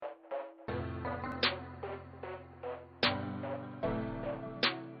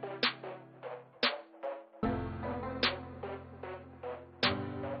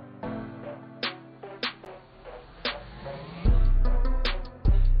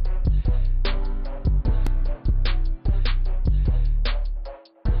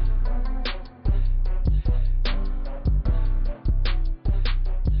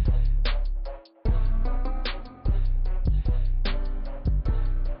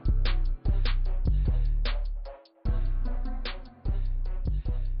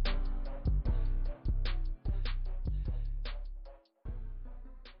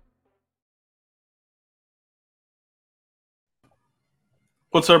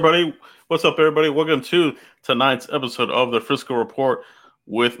What's up, everybody? What's up, everybody? Welcome to tonight's episode of the Frisco Report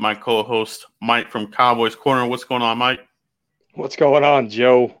with my co-host Mike from Cowboys Corner. What's going on, Mike? What's going on,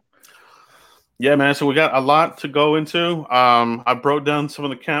 Joe? Yeah, man. So we got a lot to go into. I broke down some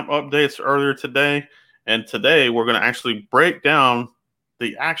of the camp updates earlier today, and today we're going to actually break down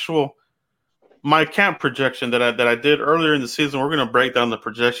the actual my camp projection that I did earlier in the season. We're going to break down the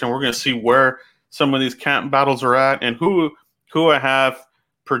projection. We're going to see where some of these camp battles are at and who I have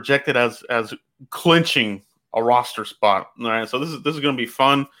projected as clinching a roster spot. All right, so this is going to be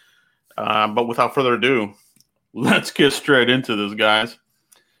fun. But without further ado, let's get straight into this, guys.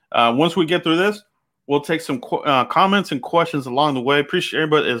 Once we get through this, we'll take some comments and questions along the way. Appreciate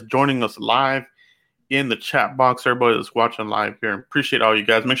everybody that's joining us live in the chat box. Everybody that's watching live here, appreciate all you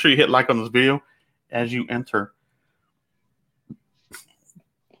guys. Make sure you hit like on this video as you enter.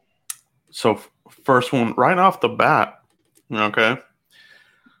 So first one, right off the bat, okay.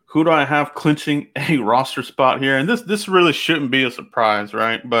 Who do I have clinching a roster spot here? And this really shouldn't be a surprise,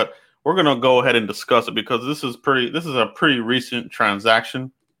 right? But we're gonna go ahead and discuss it because this is a pretty recent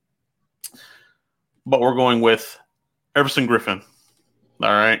transaction. But we're going with Everson Griffen. All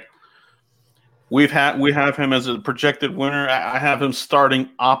right. We have him as a projected winner. I have him starting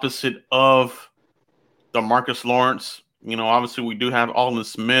opposite of DeMarcus Lawrence. You know, obviously we do have Aldon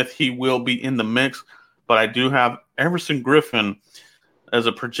Smith. He will be in the mix, but I do have Everson Griffen as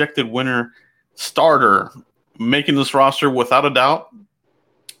a projected winner starter, making this roster without a doubt,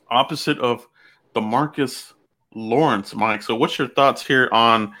 opposite of DeMarcus Lawrence, Mike. So what's your thoughts here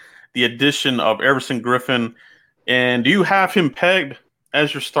on the addition of Everson Griffen? And do you have him pegged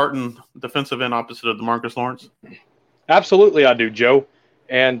as your starting defensive end opposite of DeMarcus Lawrence? Absolutely, I do, Joe.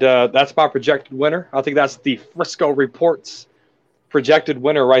 And that's my projected winner. I think that's the Frisco Report's projected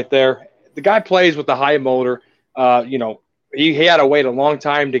winner right there. The guy plays with the high motor. He had to wait a long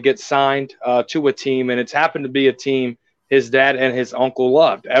time to get signed to a team, and it's happened to be a team his dad and his uncle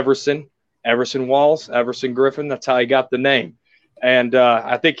loved. Everson Walls, Everson Griffen. That's how he got the name. And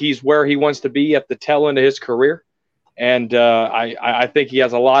I think he's where he wants to be at the tail end of his career. And I think he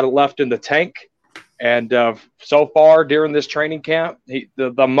has a lot left in the tank. And so far during this training camp,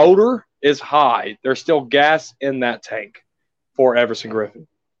 the motor is high. There's still gas in that tank for Everson Griffen.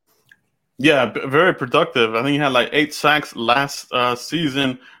 Yeah, very productive. I think he had like 8 sacks last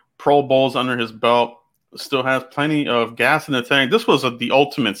season, Pro Bowls under his belt. Still has plenty of gas in the tank. This was the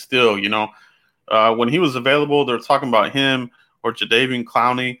ultimate steal, you know. When he was available, they were talking about him or Jadeveon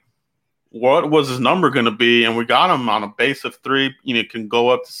Clowney. What was his number going to be? And we got him on a base of 3. You know, it can go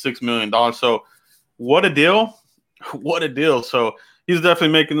up to $6 million. So what a deal. What a deal. So he's definitely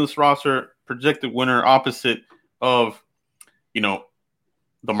making this roster projected winner opposite of, you know,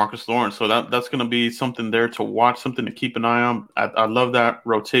 DeMarcus Lawrence. So that's going to be something there to watch, something to keep an eye on. I love that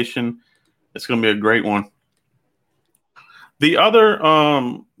rotation. It's going to be a great one. The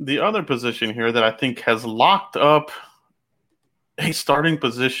other position here that I think has locked up a starting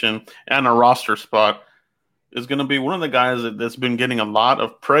position and a roster spot is going to be one of the guys that's been getting a lot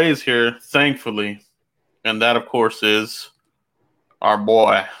of praise here, thankfully. And that, of course, is our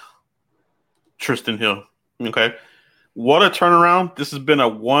boy, Trysten Hill. Okay. What a turnaround. This has been a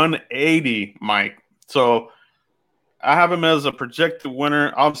 180, Mike. So I have him as a projected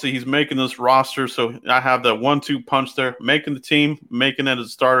winner. Obviously, he's making this roster. So I have that 1-2 punch there, making the team, making it as a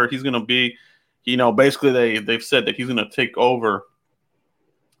starter. He's going to be, you know, basically they've said that he's going to take over,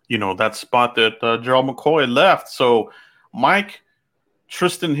 you know, that spot that Gerald McCoy left. So Mike,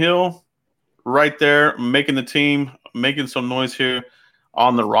 Trysten Hill right there, making the team, making some noise here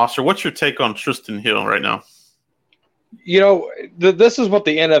on the roster. What's your take on Trysten Hill right now? You know, this is what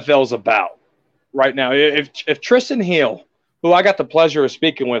the NFL is about right now. If Trysten Hill, who I got the pleasure of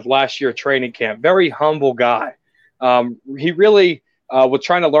speaking with last year at training camp, very humble guy. He really was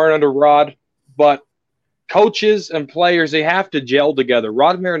trying to learn under Rod, but coaches and players, they have to gel together.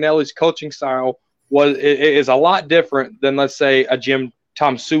 Rod Marinelli's coaching style is a lot different than, let's say, a Jim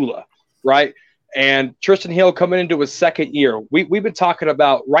Tomsula, right? And Trysten Hill coming into his second year. We've been talking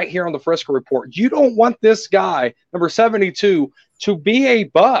about right here on the Frisco Report. You don't want this guy, number 72, to be a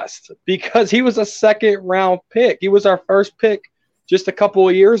bust because he was a second-round pick. He was our first pick just a couple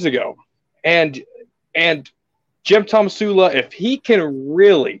of years ago. And Jim Tomsula, if he can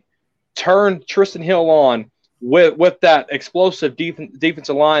really turn Trysten Hill on with that explosive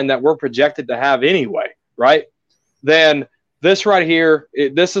defensive line that we're projected to have anyway, right, then this right here,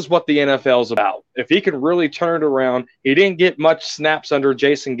 this is what the NFL is about. If he can really turn it around, he didn't get much snaps under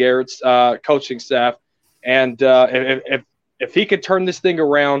Jason Garrett's coaching staff. And if he could turn this thing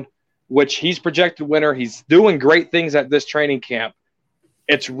around, which he's projected winner, he's doing great things at this training camp.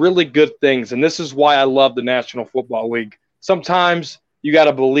 It's really good things, and this is why I love the National Football League. Sometimes you got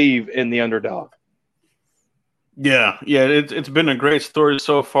to believe in the underdog. Yeah, it's been a great story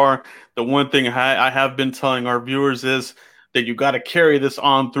so far. The one thing I have been telling our viewers is that you got to carry this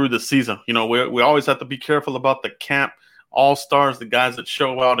on through the season. You know, we always have to be careful about the camp all-stars, the guys that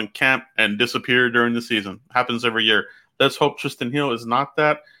show out in camp and disappear during the season. Happens every year. Let's hope Tristan Hill is not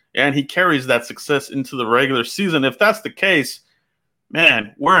that, and he carries that success into the regular season. If that's the case,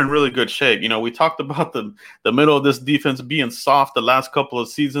 man, we're in really good shape. You know, we talked about the middle of this defense being soft the last couple of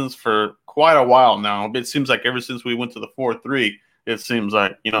seasons for quite a while now. It seems like ever since we went to the 4-3, it seems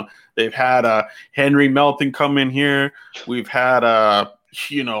like, you know, they've had Henry Melton come in here. We've had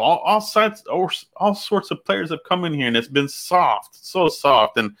you know, all sorts of players have come in here, and it's been soft, so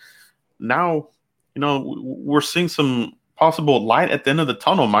soft. And now, you know, we're seeing some possible light at the end of the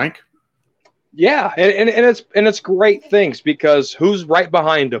tunnel, Mike. Yeah, and it's great things because who's right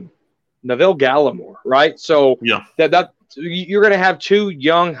behind him? Neville Gallimore, right? So Yeah. that you're going to have two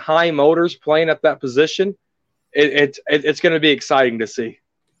young high motors playing at that position. It's going to be exciting to see.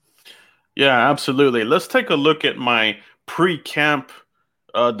 Yeah, absolutely. Let's take a look at my pre-camp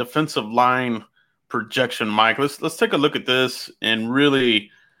defensive line projection, Mike. Let's take a look at this and really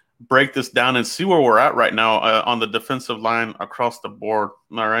break this down and see where we're at right now on the defensive line across the board.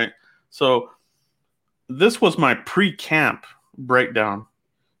 All right. So this was my pre-camp breakdown.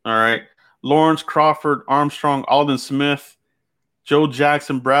 All right. Lawrence, Crawford, Armstrong, Alden Smith, Joe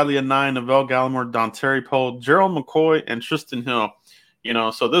Jackson, Bradley Anae, Neville Gallimore, Don Terry Poe, Gerald McCoy, and Tristan Hill. You know,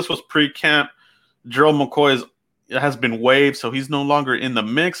 so this was pre-camp. Gerald McCoy has been waived, so he's no longer in the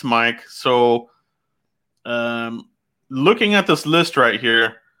mix, Mike. So looking at this list right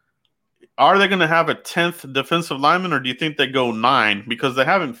here, are they going to have a 10th defensive lineman, or do you think they go 9? Because they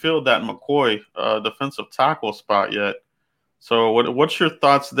haven't filled that McCoy defensive tackle spot yet. So what's your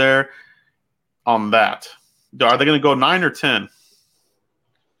thoughts there on that? Are they going to go 9 or 10?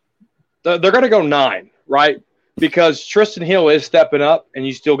 They're going to go 9, right? Because Tristan Hill is stepping up, and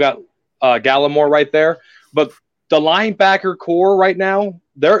you still got Gallimore right there. But the linebacker core right now,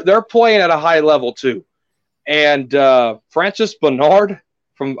 they're playing at a high level too. And Francis Bernard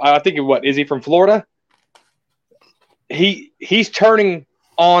from, I think, is he from Florida? He's turning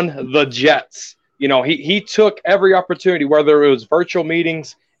on the Jets. You know, he took every opportunity, whether it was virtual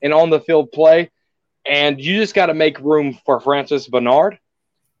meetings and on the field play, and you just got to make room for Francis Bernard.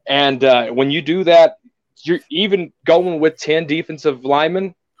 And when you do that, you're even going with 10 defensive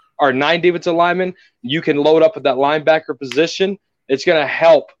linemen or 9 defensive linemen, you can load up at that linebacker position. It's going to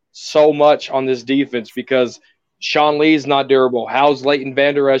help so much on this defense because Sean Lee's not durable. How's Leighton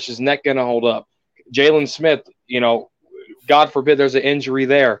Vander Esch's neck going to hold up? Jalen Smith, you know, God forbid there's an injury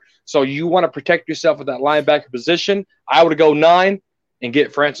there. So you want to protect yourself at that linebacker position. I would go 9 and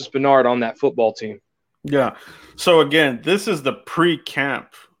get Francis Bernard on that football team. Yeah. So, again, this is the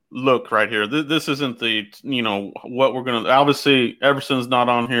pre-camp look right here. This isn't the, you know, what we're going to – obviously, Everson's not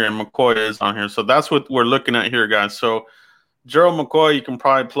on here and McCoy is on here. So that's what we're looking at here, guys. So Gerald McCoy, you can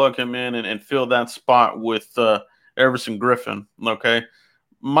probably plug him in and fill that spot with Everson Griffin, okay?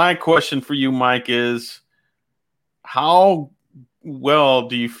 My question for you, Mike, is how well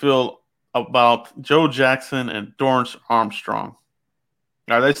do you feel about Joe Jackson and Dorrance Armstrong?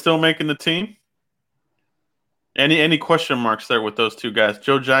 Are they still making the team? Any question marks there with those two guys,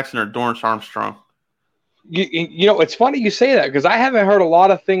 Joe Jackson or Dorrance Armstrong? You know, it's funny you say that because I haven't heard a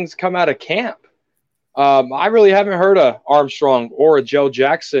lot of things come out of camp. I really haven't heard a Armstrong or a Joe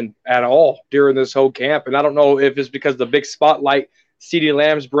Jackson at all during this whole camp, and I don't know if it's because the big spotlight CeeDee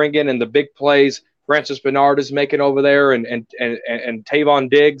Lamb's bringing and the big plays Francis Bernard is making over there and Trayvon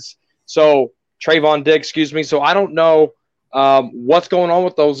Diggs. So I don't know what's going on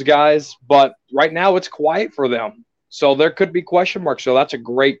with those guys, but right now it's quiet for them. So there could be question marks. So that's a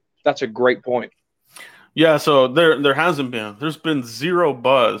great point. Yeah, so there hasn't been. There's been zero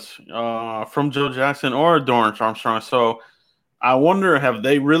buzz from Joe Jackson or Dorrance Armstrong. So I wonder, have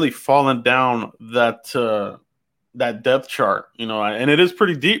they really fallen down that depth chart? You know, and it is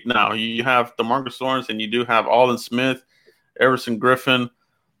pretty deep now. You have DeMarcus Lawrence and you do have Alden Smith, Everson Griffin.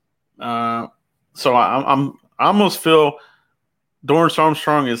 So I almost feel Dorrance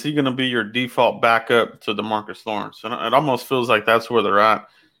Armstrong, is he going to be your default backup to DeMarcus Lawrence? And it almost feels like that's where they're at.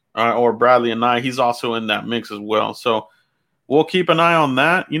 Or Bradley Anae, he's also in that mix as well. So we'll keep an eye on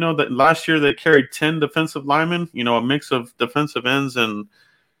that. You know, that last year they carried 10 defensive linemen, you know, a mix of defensive ends and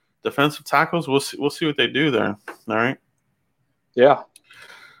defensive tackles. We'll see what they do there. All right. Yeah.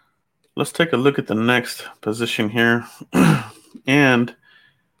 Let's take a look at the next position here. And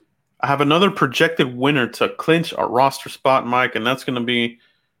I have another projected winner to clinch a roster spot, Mike, and that's going to be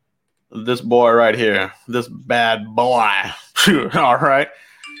this boy right here, this bad boy. All right.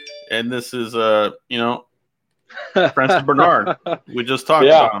 And this is, Francis Bernard. We just talked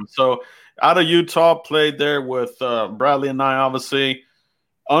about him. So out of Utah, played there with Bradley and I, obviously.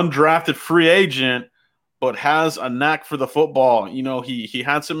 Undrafted free agent, but has a knack for the football. He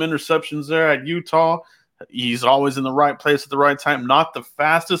had some interceptions there at Utah. He's always in the right place at the right time. Not the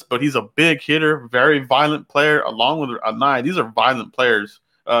fastest, but he's a big hitter, very violent player, along with Anai. These are violent players.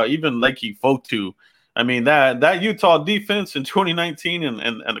 Even Lakey Fotu. I mean, that Utah defense in 2019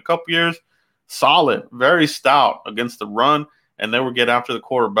 and a couple years, solid, very stout against the run, and they would get after the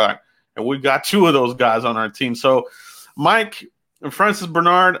quarterback. And we got two of those guys on our team. So, Mike, Francis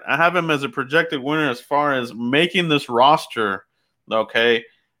Bernard, I have him as a projected winner as far as making this roster, okay?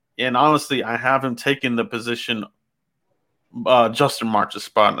 And honestly, I have him taking the position Justin March's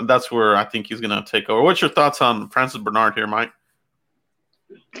spot. And that's where I think he's going to take over. What's your thoughts on Francis Bernard here, Mike?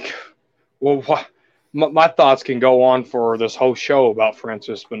 Well, my thoughts can go on for this whole show about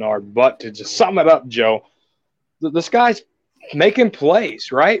Francis Bernard, but to just sum it up, Joe, this guy's making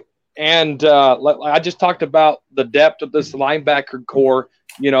plays, right? And I just talked about the depth of this linebacker core,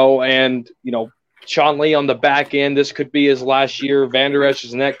 and Sean Lee on the back end. This could be his last year. Van Der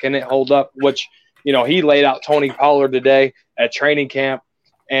Esch's neck, can it hold up? Which, he laid out Tony Pollard today at training camp.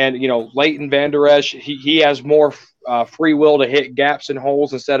 And, Leighton Van Der Esch, he has more free will to hit gaps and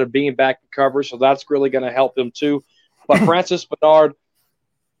holes instead of being back in coverage. So that's really going to help him too. But Francis Bernard,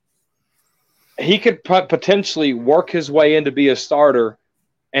 he could potentially work his way in to be a starter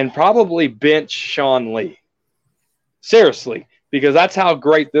and probably bench Sean Lee. Seriously, because that's how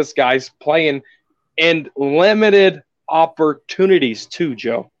great this guy's playing in limited opportunities too,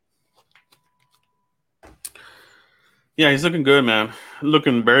 Joe. Yeah, he's looking good, man.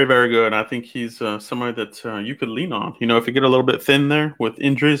 Looking very, very good. I think he's somebody that you could lean on. If you get a little bit thin there with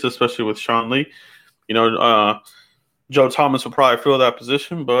injuries, especially with Sean Lee, Joe Thomas will probably fill that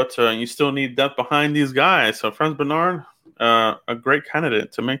position, but you still need depth behind these guys. So Francis Bernard, a great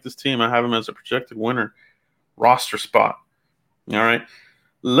candidate to make this team. I have him as a projected winner roster spot. All right.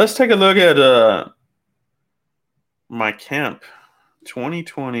 Let's take a look at my camp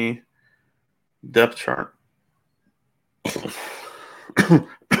 2020 depth chart.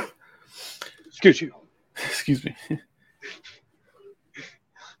 Excuse me.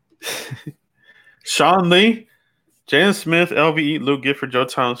 Sean Lee, Jalen Smith, LVE, Luke Gifford, Joe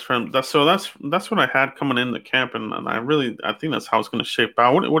Thomas. That's what I had coming in the camp, and I think that's how it's going to shape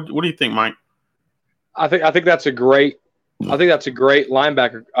out. What do you think, Mike? I think that's a great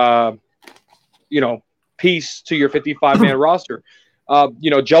linebacker, piece to your 55-man roster.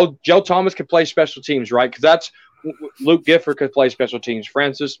 Joe Thomas can play special teams, right? Because that's Luke Gifford could play special teams.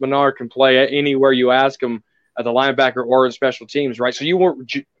 Francis Bernard can play anywhere you ask him at the linebacker or in special teams, right? So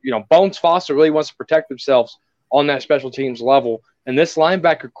Bones Foster really wants to protect themselves on that special teams level. And this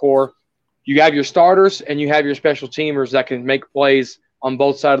linebacker core, you have your starters and you have your special teamers that can make plays on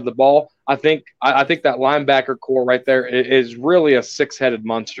both sides of the ball. I think that linebacker core right there is really a six-headed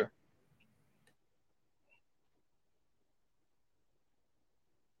monster.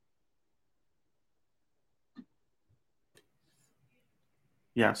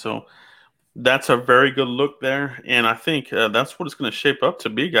 Yeah, so that's a very good look there, and I think that's what it's going to shape up to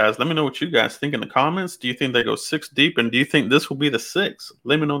be, guys. Let me know what you guys think in the comments. Do you think they go 6 deep, and do you think this will be the 6?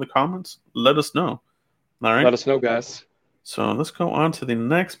 Let me know in the comments. Let us know. All right? Let us know, guys. So let's go on to the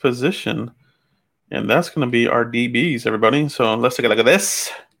next position, and that's going to be our DBs, everybody. So let's take a look at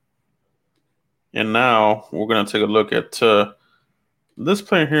this. And now we're going to take a look at this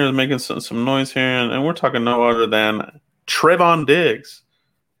player here is making some noise here, and we're talking no other than Trevon Diggs.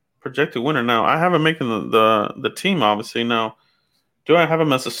 Projected winner. Now, I have him making the team, obviously. Now, do I have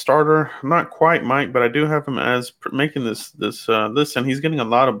him as a starter? Not quite, Mike, but I do have him as making this, and he's getting a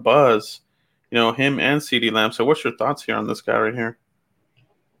lot of buzz, him and CeeDee Lamb. So what's your thoughts here on this guy right here?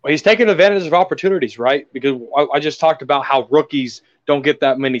 Well, he's taking advantage of opportunities, right? Because I just talked about how rookies don't get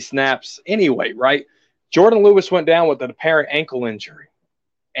that many snaps anyway, right? Jordan Lewis went down with an apparent ankle injury,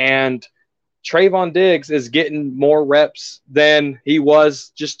 and Trevon Diggs is getting more reps than he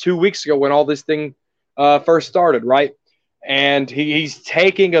was just 2 weeks ago when all this thing first started, right? And he's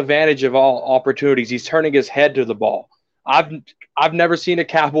taking advantage of all opportunities. He's turning his head to the ball. I've never seen a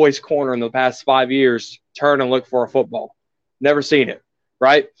Cowboys corner in the past 5 years turn and look for a football. Never seen it,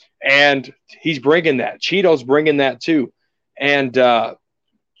 right? And he's bringing that. Cheeto's bringing that too. And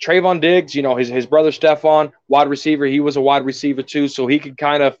Trevon Diggs, his brother Stephon, wide receiver, he was a wide receiver too, so he could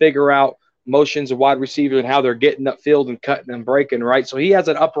kind of figure out motions of wide receivers and how they're getting upfield and cutting and breaking, right? So he has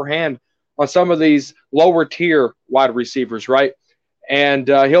an upper hand on some of these lower tier wide receivers, right? And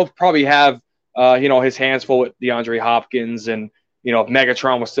he'll probably have, his hands full with DeAndre Hopkins and, if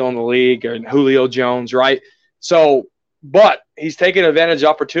Megatron was still in the league, and Julio Jones, right? So, but he's taking advantage of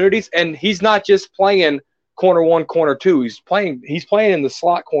opportunities, and he's not just playing corner one, corner two. He's playing in the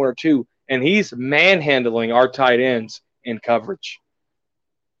slot corner too, and he's manhandling our tight ends in coverage.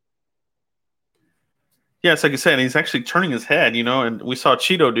 Yeah, it's like you said, he's actually turning his head, and we saw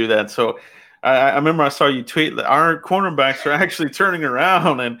Cheeto do that. So I remember I saw you tweet that our cornerbacks are actually turning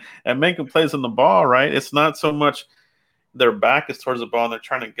around and making plays on the ball, right? It's not so much their back is towards the ball and they're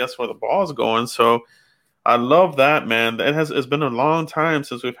trying to guess where the ball is going. So I love that, man. It's been a long time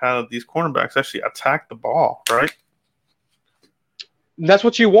since we've had these cornerbacks actually attack the ball, right? That's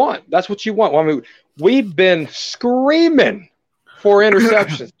what you want. That's what you want. I mean, we've been screaming for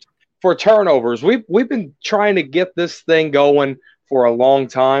interceptions, for turnovers. We've been trying to get this thing going for a long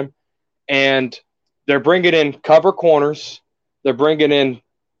time, and they're bringing in cover corners. They're bringing in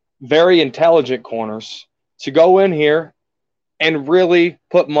very intelligent corners to go in here and really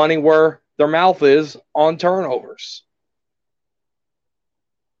put money where their mouth is on turnovers.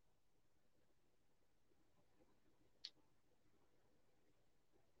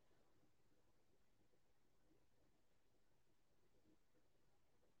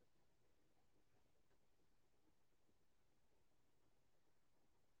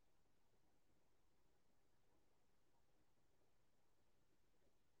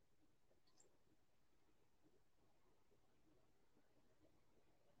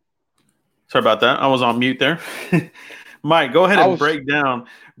 Sorry about that. I was on mute there. Mike, go ahead and break down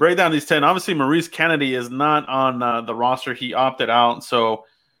these 10. Obviously, Maurice Kennedy is not on the roster. He opted out. So,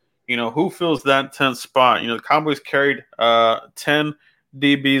 who fills that 10th spot? The Cowboys carried 10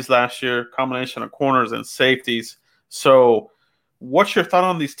 DBs last year, combination of corners and safeties. So, what's your thought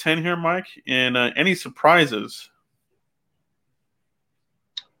on these 10 here, Mike? And any surprises?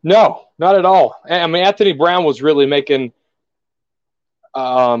 No, not at all. I mean, Anthony Brown was really making,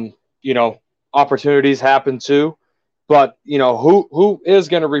 opportunities happen too. But, who is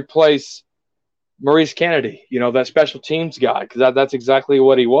going to replace Maurice Kennedy, that special teams guy? Because that's exactly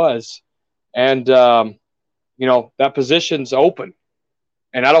what he was. And, that position's open.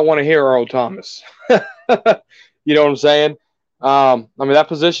 And I don't want to hear Earl Thomas. You know what I'm saying? That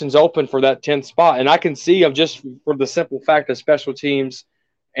position's open for that 10th spot. And I can see him just for the simple fact of special teams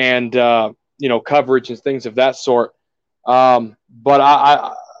and, coverage and things of that sort. But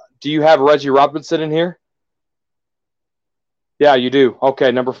I do you have Reggie Robinson in here? Yeah, you do.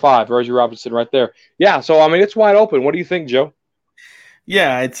 Okay, number 5, Reggie Robinson right there. Yeah, so, it's wide open. What do you think, Joe?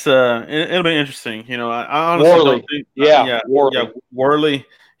 Yeah, it'll be interesting. I honestly don't think Worley,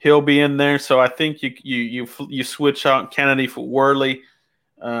 he'll be in there. So I think you switch out Kennedy for Worley.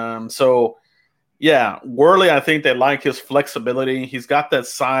 So yeah, Worley, I think they like his flexibility. He's got that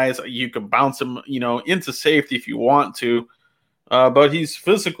size. You can bounce him, into safety if you want to. But he's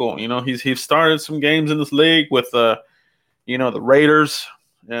physical. He's started some games in this league with the Raiders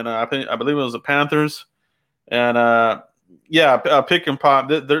and I believe it was the Panthers. And pick and pop.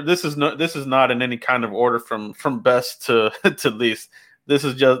 This is not in any kind of order from best to least. This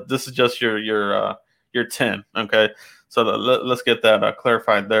is just your 10. Okay, so let's get that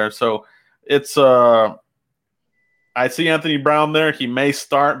clarified there. So it's I see Anthony Brown there. He may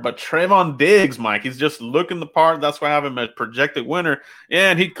start, but Trayvon Diggs, Mike, he's just looking the part. That's why I have him as projected winner,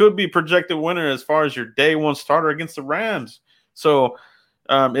 and he could be projected winner as far as your day one starter against the Rams. So.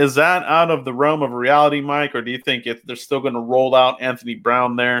 Is that out of the realm of reality, Mike, or do you think they're still going to roll out Anthony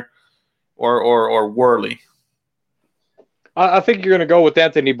Brown there or Worley? I think you're going to go with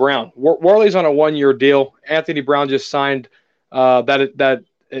Anthony Brown. Worley's on a 1-year deal. Anthony Brown just signed that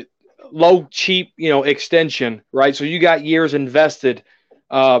low, cheap, extension, right? So you got years invested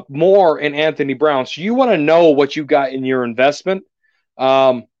more in Anthony Brown. So you want to know what you got in your investment.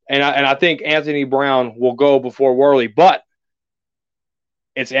 And I think Anthony Brown will go before Worley, but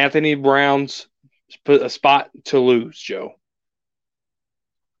it's Anthony Brown's spot to lose, Joe.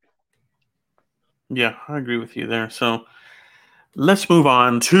 Yeah, I agree with you there. So let's move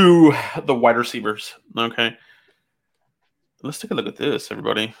on to the wide receivers. Okay. Let's take a look at this,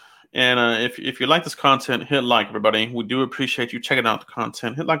 everybody. And if you like this content, hit like, everybody. We do appreciate you checking out the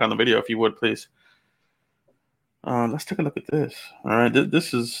content. Hit like on the video if you would, please. Let's take a look at this. All right.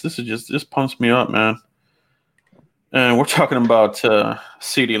 This pumps me up, man. And we're talking about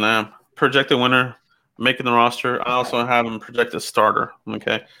CeeDee Lamb, projected winner, making the roster. I also have him projected starter.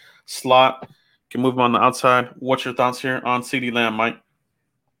 Okay, slot, can move him on the outside. What's your thoughts here on CeeDee Lamb, Mike?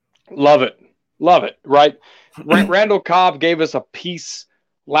 Love it. Love it, right? Randall Cobb gave us a piece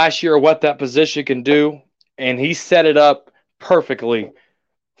last year of what that position can do, and he set it up perfectly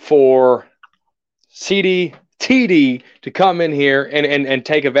for TD to come in here and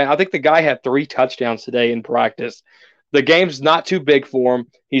take advantage. I think the guy had 3 touchdowns today in practice. The game's not too big for him.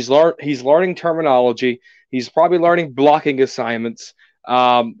 He's learning terminology. He's probably learning blocking assignments.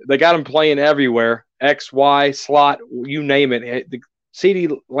 They got him playing everywhere. X, Y, slot, you name it. The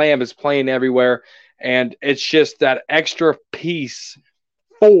CeeDee Lamb is playing everywhere, and it's just that extra piece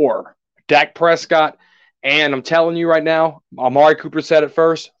for Dak Prescott. And I'm telling you right now, Amari Cooper said it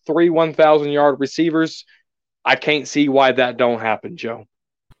first, 3 1,000-yard receivers. I can't see why that don't happen, Joe.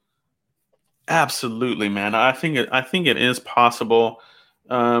 Absolutely, man. I think it is possible.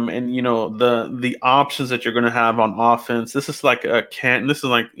 And the options that you're going to have on offense. This is like a kid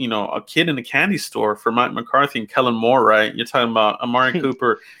in a candy store for Mike McCarthy and Kellen Moore, right? You're talking about Amari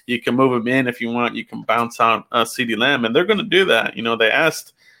Cooper. You can move him in if you want. You can bounce out CeeDee Lamb, and they're going to do that.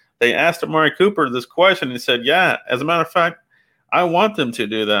 They asked Amari Cooper this question, and he said, "Yeah, as a matter of fact, I want them to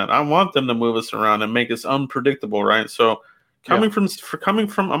do that. I want them to move us around and make us unpredictable, right?" So coming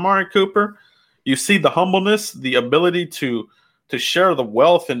from Amari Cooper, you see the humbleness, the ability to share the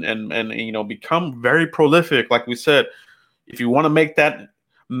wealth and become very prolific. Like we said, if you want to make that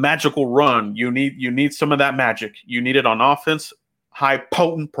magical run, you need some of that magic. You need it on offense, high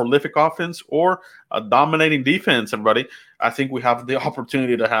potent, prolific offense, or a dominating defense. Everybody, I think we have the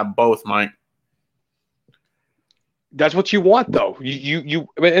opportunity to have both, Mike. That's what you want, though.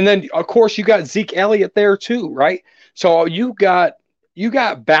 And then of course you got Zeke Elliott there too, right? So you got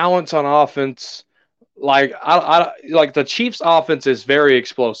balance on offense. Like like the Chiefs' offense is very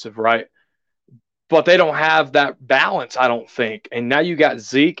explosive, right? But they don't have that balance, I don't think. And now you got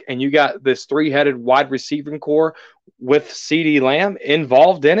Zeke, and you got this 3-headed wide receiving core with CeeDee Lamb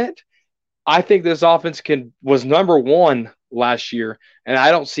involved in it. I think this offense was number 1 last year, and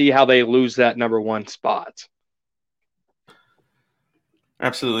I don't see how they lose that number 1 spot.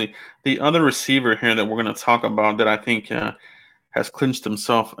 Absolutely. The other receiver here that we're going to talk about that I think has clinched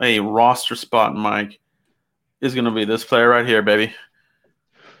himself a roster spot, Mike, is going to be this player right here, baby.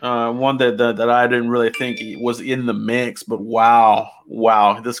 One that I didn't really think he was in the mix, but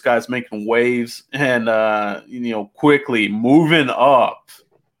wow, this guy's making waves and quickly moving up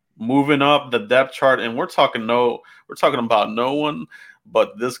the depth chart, and we're talking about no one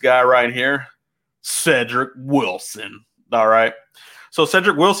but this guy right here, Cedric Wilson. All right. So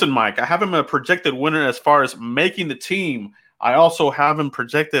Cedric Wilson, Mike, I have him a projected winner as far as making the team. I also have him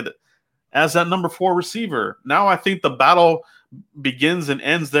projected as that number 4 receiver. Now I think the battle begins and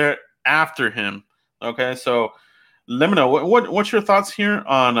ends there after him. Okay, so let me know what's your thoughts here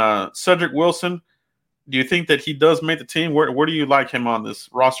on Cedric Wilson. Do you think that he does make the team? Where do you like him on this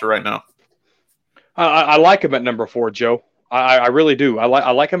roster right now? I like him at number 4, Joe. I really do. I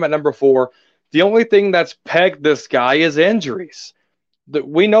like him at number 4. The only thing that's pegged this guy is injuries.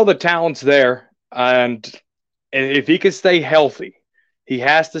 We know the talent's there, and if he can stay healthy, he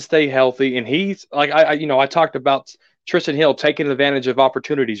has to stay healthy. And he's like I talked about Tristan Hill taking advantage of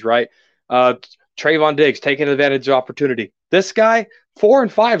opportunities, right? Trayvon Diggs taking advantage of opportunity. This guy, 4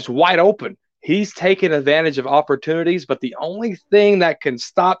 and 5 is wide open. He's taking advantage of opportunities, but the only thing that can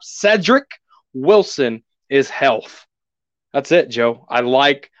stop Cedric Wilson is health. That's it, Joe. I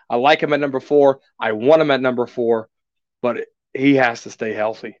like him at number 4. I want him at number 4, but he has to stay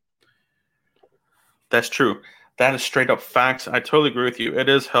healthy. That's true. That is straight up facts. I totally agree with you. It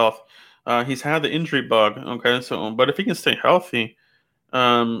is health. He's had the injury bug. Okay, so but if he can stay healthy,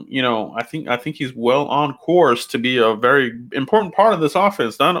 I think he's well on course to be a very important part of this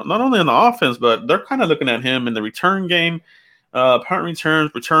offense. Not only in the offense, but they're kind of looking at him in the return game, punt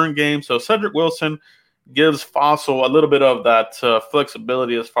returns, return game. So Cedric Wilson gives Fossil a little bit of that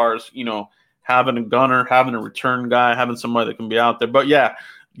flexibility as far as having a gunner, having a return guy, having somebody that can be out there. But yeah,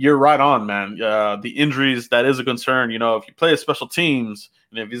 you're right on, man. The injuries, that is a concern. If you play a special teams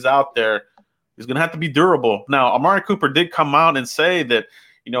and if he's out there, he's going to have to be durable. Now, Amari Cooper did come out and say that,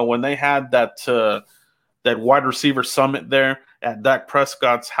 when they had that wide receiver summit there at Dak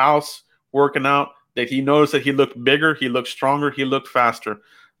Prescott's house working out, that he noticed that he looked bigger, he looked stronger, he looked faster.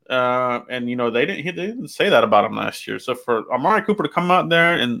 And they didn't say that about him last year. So for Amari Cooper to come out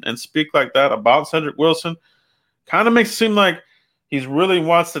there and speak like that about Cedric Wilson kind of makes it seem like he really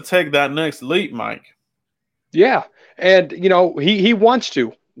wants to take that next leap, Mike. Yeah, and he wants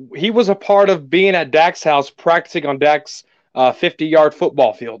to. He was a part of being at Dak's house practicing on Dak's 50-yard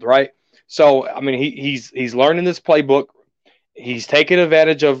football field, right? So I mean, he's learning this playbook. He's taking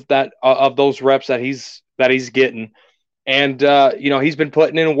advantage of that of those reps that he's getting. And, he's been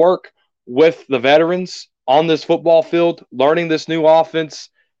putting in work with the veterans on this football field, learning this new offense.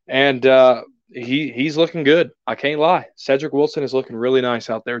 And he's looking good. I can't lie. Cedric Wilson is looking really nice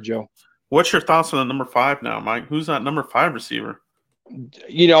out there, Joe. What's your thoughts on the number 5 now, Mike? Who's that number 5 receiver?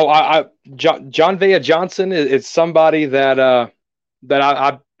 John Vea Johnson is somebody that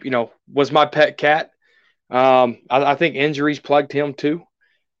I was my pet cat. I think injuries plagued him too.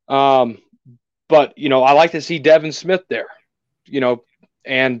 But I like to see Devin Smith there,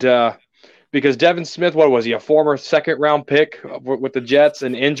 and because Devin Smith, what was he, a former second-round pick with the Jets,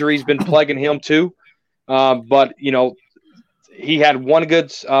 and injuries been plaguing him too. But he had one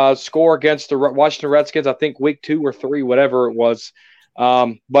good score against the Washington Redskins, I think week 2 or 3, whatever it was.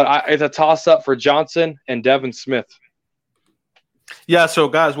 But it's a toss-up for Johnson and Devin Smith. Yeah, so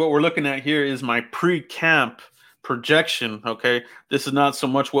guys, what we're looking at here is my pre-camp projection. Okay, this is not so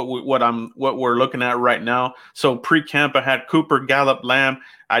much what we're looking at right now. So pre-camp, I had Cooper, Gallup, Lamb.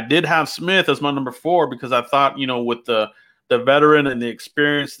 I did have Smith as my number 4 because I thought, with the veteran and the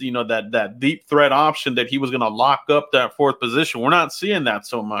experience, that deep threat option, that he was going to lock up that 4th position. We're not seeing that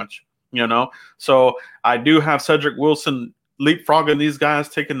so much, So I do have Cedric Wilson leapfrogging these guys,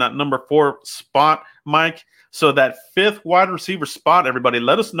 taking that number 4 spot, Mike. So that 5th wide receiver spot, everybody,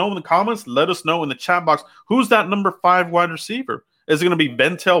 let us know in the comments. Let us know in the chat box. Who's that number 5 wide receiver? Is it going to be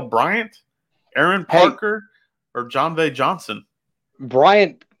Ventel Bryant, Aaron Parker, or John Vea Johnson?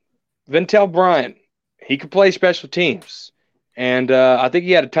 Ventel Bryant, he could play special teams. And I think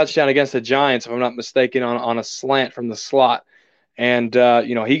he had a touchdown against the Giants, if I'm not mistaken, on a slant from the slot. And,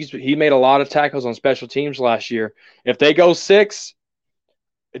 he made a lot of tackles on special teams last year. If they go 6,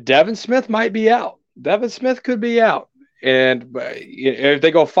 Devin Smith might be out. Devin Smith could be out. And if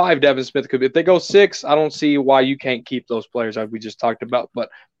they go 5, Devin Smith could be. If they go 6, I don't see why you can't keep those players like we just talked about. But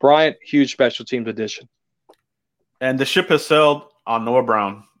Bryant, huge special teams addition. And the ship has sailed on Noah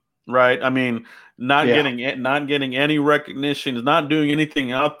Brown, right? I mean, not getting any recognition. He's not doing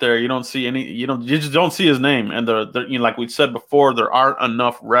anything out there. You don't see any. You just don't see his name. And like we said before, there aren't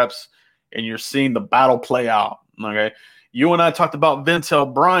enough reps, and you're seeing the battle play out. Okay, you and I talked about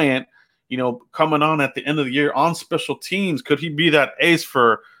Ventel Bryant. Coming on at the end of the year on special teams, could he be that ace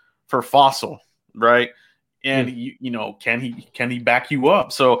for Fossil, right? And can he back you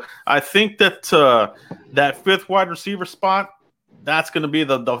up? So I think that that 5th wide receiver spot, that's going to be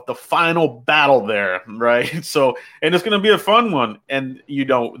the final battle there, right? So, and it's going to be a fun one. And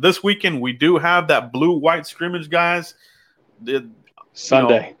this weekend we do have that blue-white scrimmage, guys.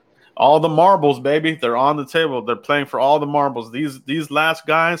 Sunday. All the marbles, baby. They're on the table. They're playing for all the marbles. These last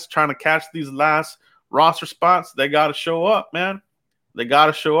guys trying to catch these last roster spots, they got to show up, man. They got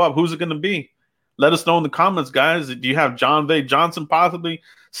to show up. Who's it going to be? Let us know in the comments, guys. Do you have John Vea Johnson possibly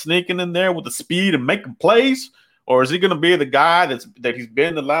sneaking in there with the speed and making plays? Or is he going to be the guy that he's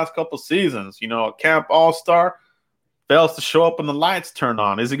been the last couple seasons? A camp all-star, fails to show up when the lights turn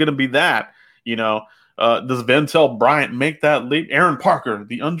on. Is he going to be that? Does Ventel Bryant make that leap? Aaron Parker,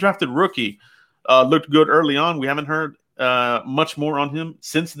 the undrafted rookie, looked good early on. We haven't heard much more on him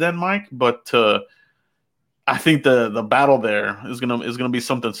since then, Mike. But I think the battle there is gonna be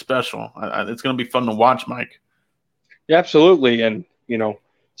something special. It's gonna be fun to watch, Mike. Yeah, absolutely. And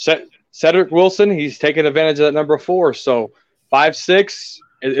Cedric Wilson, he's taking advantage of that number 4. So 5, 6,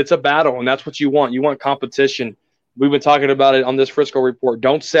 it's a battle, and that's what you want. You want competition. We've been talking about it on this Frisco report.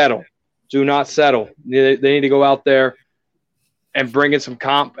 Don't settle. Do not settle. They need to go out there and bring in some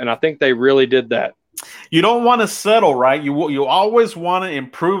comp, and I think they really did that. You don't want to settle, right? You always want to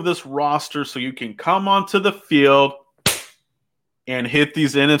improve this roster so you can come onto the field and hit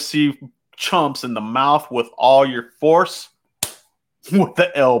these NFC chumps in the mouth with all your force, with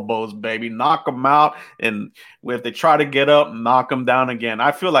the elbows, baby. Knock them out, and if they try to get up, knock them down again.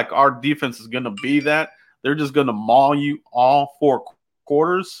 I feel like our defense is going to be that. They're just going to maul you all 4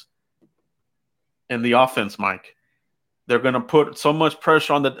 quarters. In the offense, Mike, they're going to put so much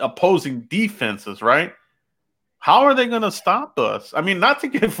pressure on the opposing defenses, right? How are they going to stop us? I mean, not to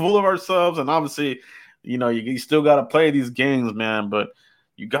get full of ourselves, and obviously, you still got to play these games, man, but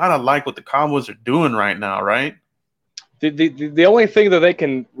you got to like what the Cowboys are doing right now, right? The only thing that they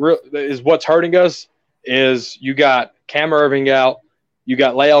can is what's hurting us is you got Cam Irving out, you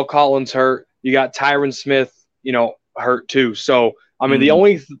got Lael Collins hurt, you got Tyron Smith, hurt too. So I mean,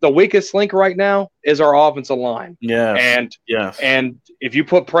 the weakest link right now is our offensive line. Yeah. And if you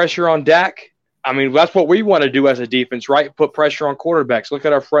put pressure on Dak, I mean, that's what we want to do as a defense, right? Put pressure on quarterbacks. Look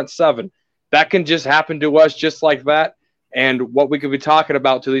at our front 7. That can just happen to us just like that. And what we could be talking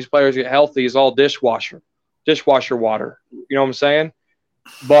about till these players get healthy is all dishwasher water. You know what I'm saying?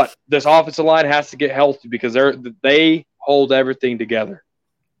 But this offensive line has to get healthy because they hold everything together.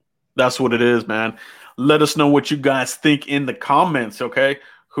 That's what it is, man. Let us know what you guys think in the comments, okay?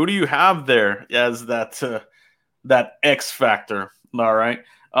 Who do you have there as that X factor? All right.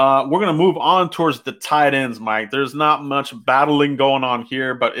 We're going to move on towards the tight ends, Mike. There's not much battling going on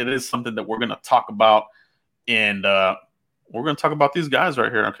here, but it is something that we're going to talk about. And we're going to talk about these guys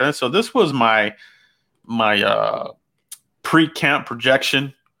right here, okay? So this was my pre-camp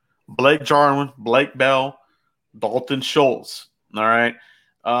projection. Blake Jarwin, Blake Bell, Dalton Schultz, all right?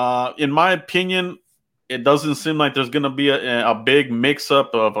 In my opinion, it doesn't seem like there's going to be a big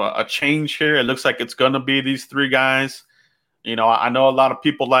mix-up of a change here. It looks like it's going to be these three guys. You know, I know a lot of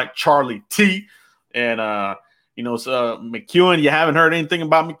people like Charlie T. And, McEwen. You haven't heard anything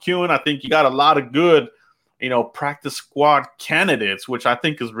about McEwen. I think you got a lot of good, practice squad candidates, which I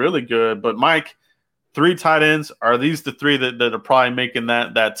think is really good. But, Mike, three tight ends, are these the three that are probably making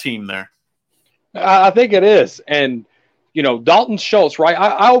that team there? I think it is. And, Dalton Schultz, right?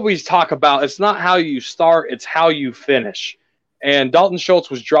 I always talk about it's not how you start, it's how you finish. And Dalton Schultz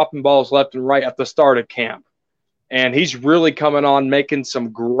was dropping balls left and right at the start of camp. And he's really coming on, making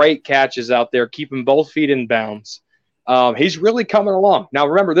some great catches out there, keeping both feet in bounds. He's really coming along. Now,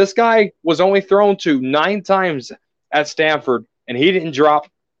 remember, this guy was only thrown to 9 times at Stanford, and he didn't drop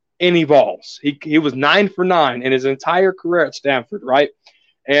any balls. He was 9 for 9 in his entire career at Stanford, right?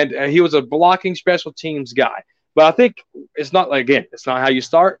 And he was a blocking special teams guy. But I think it's not how you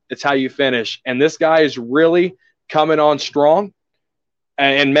start, it's how you finish. And this guy is really coming on strong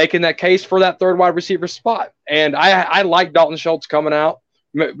and making that case for that third wide receiver spot. And I like Dalton Schultz coming out.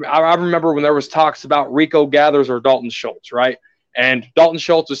 I remember when there was talks about Rico Gathers or Dalton Schultz, right? And Dalton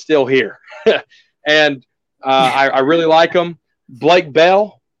Schultz is still here. And I really like him. Blake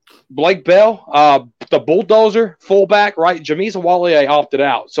Bell, the bulldozer fullback, right? Jameis Wally opted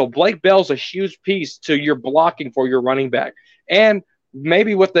out. So Blake Bell's a huge piece to your blocking for your running back. And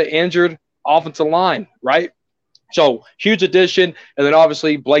maybe with the injured offensive line, right? So huge addition. And then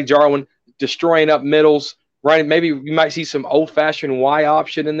obviously Blake Jarwin destroying up middles, right? Maybe you might see some old-fashioned Y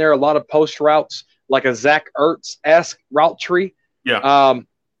option in there, a lot of post routes, like a Zach Ertz-esque route tree. Yeah.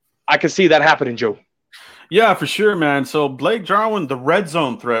 I could see that happening, Joe. Yeah, for sure, man. So Blake Jarwin, the red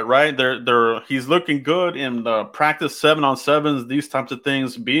zone threat, right? He's looking good in the practice 7-on-7s, these types of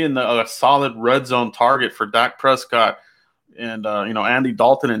things, being a solid red zone target for Dak Prescott and Andy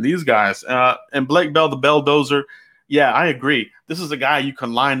Dalton and these guys. And Blake Bell, the Belldozer. Yeah, I agree. This is a guy you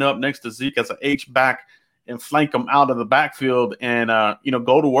can line up next to Zeke as an H-back and flank him out of the backfield and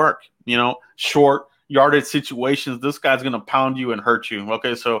go to work. Short yardage situations. This guy's going to pound you and hurt you.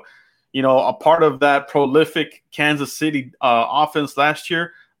 Okay, so a part of that prolific Kansas City offense last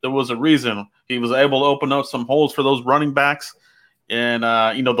year, there was a reason. He was able to open up some holes for those running backs. And,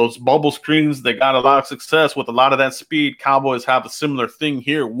 those bubble screens, they got a lot of success with a lot of that speed. Cowboys have a similar thing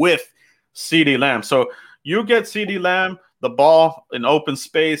here with CeeDee Lamb. So you get CeeDee Lamb, the ball in open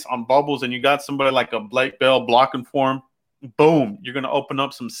space on bubbles, and you got somebody like a Blake Bell blocking for him. Boom, you're going to open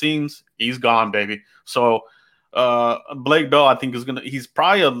up some seams. He's gone, baby. So Blake Bell, I think, he's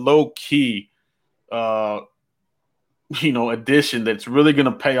probably a low-key, addition that's really going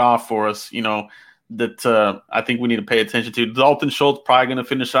to pay off for us, that I think we need to pay attention to. Dalton Schultz probably going to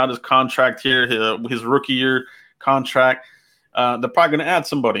finish out his contract here, his rookie year contract. They're probably going to add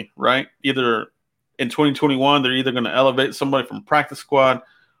somebody, right? Either in 2021, they're either going to elevate somebody from practice squad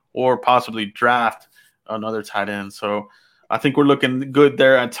or possibly draft another tight end. So I think we're looking good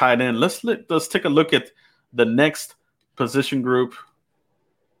there at tight end. Let's take a look at the next position group,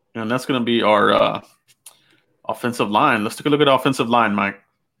 and that's going to be our offensive line. Let's take a look at offensive line, Mike.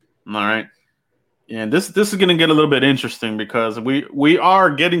 All right. And this is going to get a little bit interesting because we are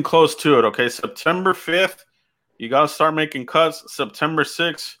getting close to it, okay? September 5th, you got to start making cuts. September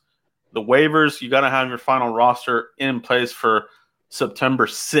 6th, the waivers, you got to have your final roster in place for September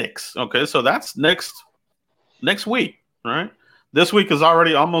 6th, okay? So that's next week, right? This week is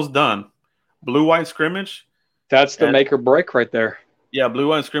already almost done. Blue-white scrimmage. That's the make or break right there. Yeah,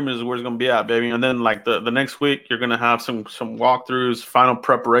 blue-white scrimmage is where it's going to be at, baby. And then, like, the next week, you're going to have some walkthroughs, final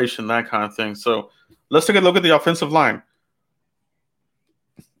preparation, that kind of thing. So let's take a look at the offensive line.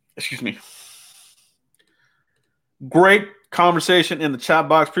 Excuse me. Great conversation in the chat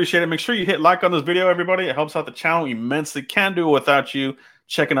box. Appreciate it. Make sure you hit like on this video, everybody. It helps out the channel immensely. Can't do it without you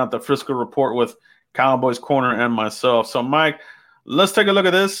checking out the Frisco Report with Cowboys Corner and myself. So, Mike, let's take a look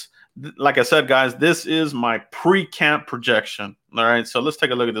at this. Like I said, guys, this is my pre-camp projection. All right, so let's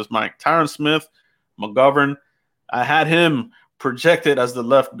take a look at this, Mike. Tyron Smith, McGovern, I had him projected as the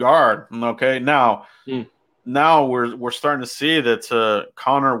left guard. Okay, now we're starting to see that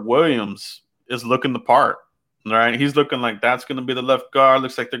Connor Williams is looking the part. right? He's looking like that's going to be the left guard.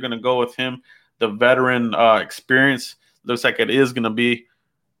 Looks like they're going to go with him. The veteran experience looks like it is going to be,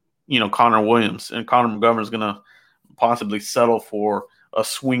 Connor Williams, and Connor McGovern is going to possibly settle for a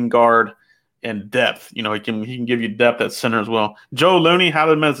swing guard and depth. He can give you depth at center as well. Joe Looney had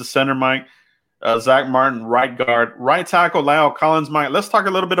him as a center, Mike. Zach Martin, right guard. Right tackle, Lyle Collins, Mike. Let's talk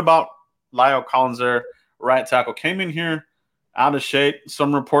a little bit about Lyle Collins there. Right tackle came in here out of shape.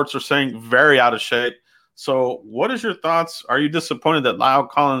 Some reports are saying very out of shape. So what is your thoughts? Are you disappointed that Lyle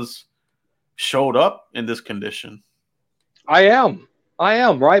Collins showed up in this condition? I am,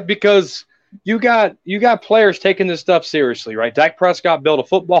 right? Because you got players taking this stuff seriously, right? Dak Prescott built a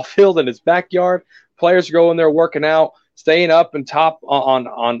football field in his backyard. Players are going there working out, staying up and top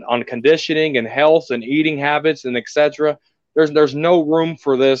on conditioning and health and eating habits and etc. There's no room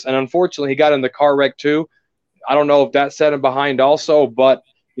for this, and unfortunately, he got in the car wreck too. I don't know if that set him behind also, but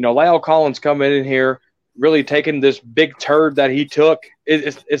Lyle Collins coming in here, really taking this big turd that he took.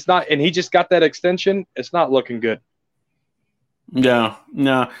 It's not, and he just got that extension. It's not looking good. Yeah,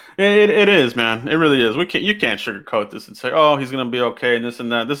 no, it is, man. It really is. You can't sugarcoat this and say, oh, he's gonna be okay and this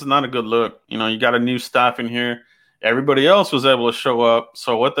and that. This is not a good look. You got a new staff in here. Everybody else was able to show up.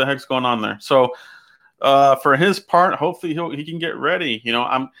 So what the heck's going on there? So for his part, hopefully he can get ready.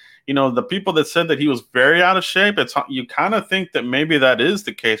 The people that said that he was very out of shape, you kind of think that maybe that is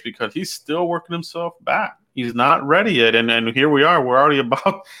the case because he's still working himself back. He's not ready yet, and here we are. We're already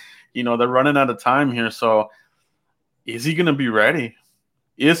about, they're running out of time here. So is he going to be ready?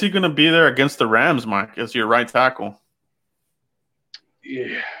 Is he going to be there against the Rams, Mike, as your right tackle?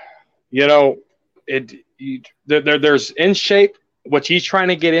 Yeah, there's in shape, what he's trying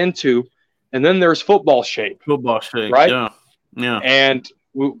to get into, and then there's football shape. Football shape, right? Yeah. And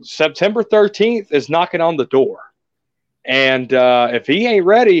September 13th is knocking on the door. And if he ain't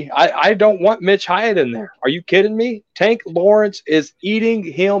ready, I don't want Mitch Hyatt in there. Are you kidding me? Tank Lawrence is eating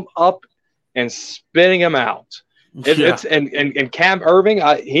him up and spitting him out. And Cam Irving,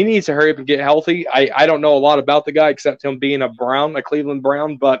 he needs to hurry up and get healthy. I don't know a lot about the guy except him being a Cleveland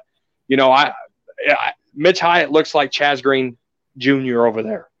Brown. But, Mitch Hyatt looks like Chaz Green Jr. over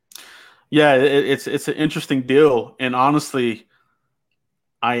there. Yeah, it's an interesting deal. And honestly,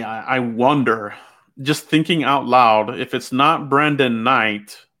 I wonder, just thinking out loud, if it's not Brandon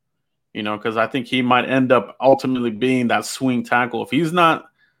Knight, because I think he might end up ultimately being that swing tackle. If he's not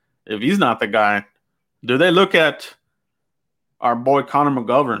the guy, do they look at our boy Connor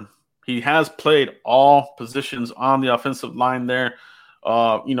McGovern? He has played all positions on the offensive line there,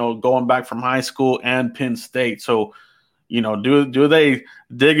 going back from high school and Penn State. So, do they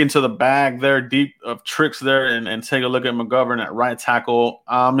dig into the bag there deep of tricks there and take a look at McGovern at right tackle?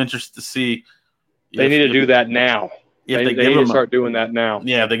 I'm interested to see. They need to do that now. They need to start doing that now.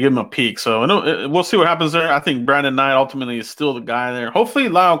 Yeah, they give him a peek. So we'll see what happens there. I think Brandon Knight ultimately is still the guy there. Hopefully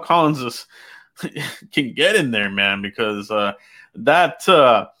Lyle Collins can get in there, man, because that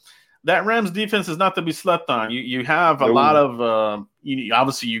Rams defense is not to be slept on. You have a lot of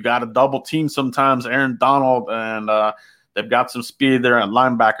obviously you got a double team sometimes. Aaron Donald and they've got some speed there at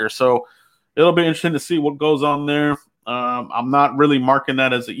linebacker. So it'll be interesting to see what goes on there. I'm not really marking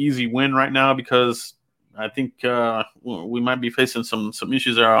that as an easy win right now because I think we might be facing some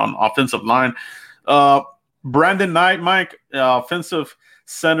issues there on offensive line. Brandon Knight, Mike, offensive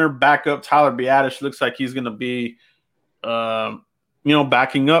center backup. Tyler Biadasz looks like he's going to be,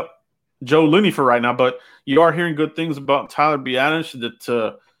 backing up Joe Looney for right now. But you are hearing good things about Tyler Biadasz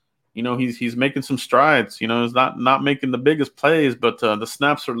that, he's making some strides. He's not making the biggest plays, but the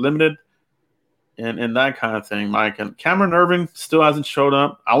snaps are limited. And that kind of thing, Mike. And Cameron Irving still hasn't showed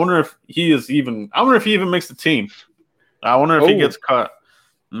up. I wonder if he even makes the team. I wonder if he gets cut.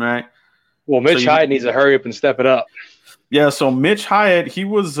 All right. Well, Mitch Hyatt needs to hurry up and step it up. Yeah, so Mitch Hyatt,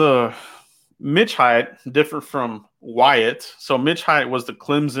 Mitch Hyatt, different from Wyatt. So Mitch Hyatt was the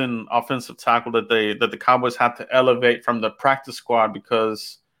Clemson offensive tackle that the Cowboys had to elevate from the practice squad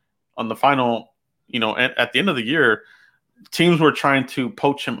because on the final, at the end of the year, teams were trying to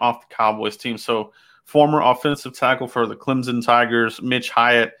poach him off the Cowboys team. So former offensive tackle for the Clemson Tigers, Mitch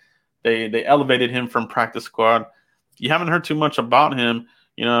Hyatt, they elevated him from practice squad. You haven't heard too much about him,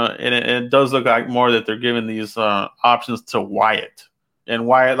 and it does look like more that they're giving these options to Wyatt. And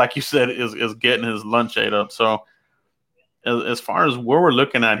Wyatt, like you said, is getting his lunch ate up. So as far as where we're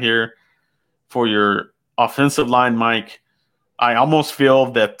looking at here for your offensive line, Mike, I almost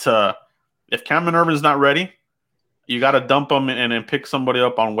feel that if Cameron Irvin's not ready, you got to dump him and then pick somebody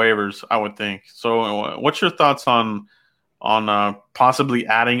up on waivers, I would think. So what's your thoughts on possibly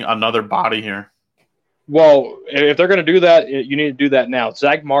adding another body here? Well, if they're going to do that, you need to do that now.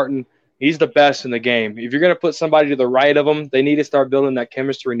 Zach Martin, He's the best in the game. If you're going to put somebody to the right of him, they need to start building that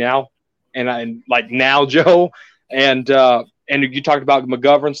chemistry now. And like now, Joe, and you talked about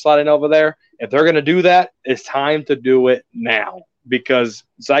McGovern sliding over there. If they're going to do that, it's time to do it now, because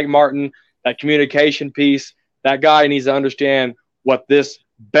Zach Martin, that communication piece, that guy needs to understand what this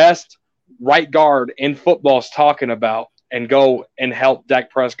best right guard in football is talking about and go and help Dak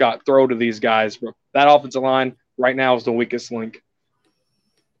Prescott throw to these guys. That offensive line right now is the weakest link.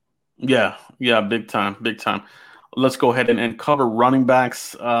 Yeah, big time. Let's go ahead and cover running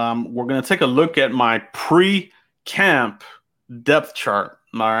backs. We're going to take a look at my pre-camp depth chart,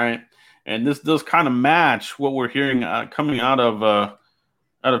 all right? And this does kind of match what we're hearing coming out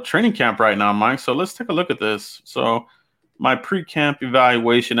of training camp right now, Mike. So let's take a look at this. So my pre-camp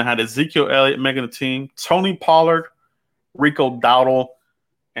evaluation, I had Ezekiel Elliott making the team, Tony Pollard, Rico Dowdle,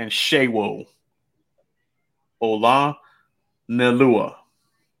 and Shewo Ola Nelua.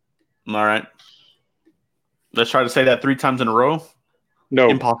 All right. Let's try to say that 3 times in a row. No.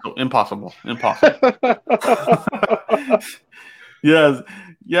 Impossible. Yes.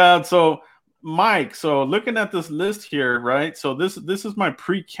 Yeah. So, Mike, looking at this list here, right? So this is my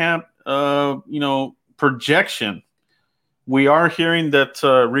pre-camp, projection. We are hearing that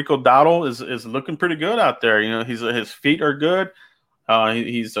Rico Dowdle is looking pretty good out there. You know, his feet are good.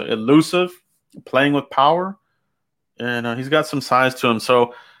 He's elusive, playing with power, and he's got some size to him.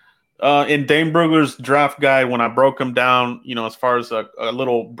 So, in Dane Brugler's draft guide, when I broke him down, as far as a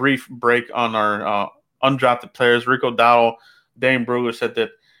little brief break on our undrafted players, Rico Dowdle, Dane Brugler said that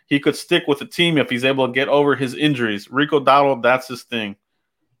he could stick with the team if he's able to get over his injuries. Rico Dowdle, that's his thing.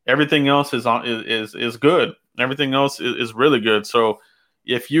 Everything else is good. Everything else is really good. So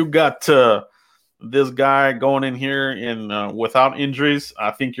if you got this guy going in here and without injuries,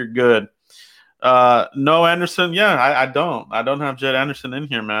 I think you're good. No Anderson, I don't have Jed Anderson in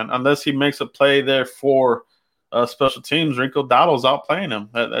here, man, unless he makes a play there for special teams. Rico Dowdle's outplaying him.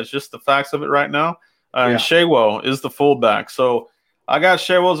 That's just the facts of it right now. And Shewo is the fullback. So I got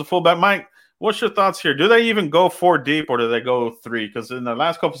Shewo as a fullback. Mike, what's your thoughts here? Do they even go 4 deep, or do they go 3? Because in the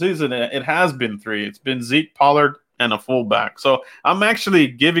last couple seasons, it has been 3. It's been Zeke, Pollard, and a fullback. So I'm actually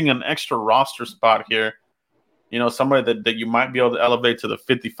giving an extra roster spot here. Somebody that you might be able to elevate to the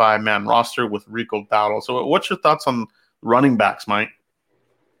 55-man roster with Rico Dowdle. So what's your thoughts on running backs, Mike?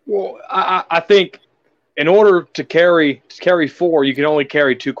 Well, I think in order to carry 4, you can only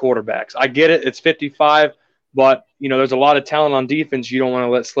carry 2 quarterbacks. I get it. It's 55, but, there's a lot of talent on defense you don't want to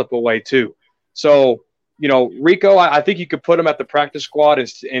let slip away too. So, Rico, I think you could put him at the practice squad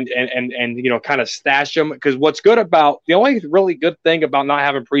and kind of stash him, because what's good about – the only really good thing about not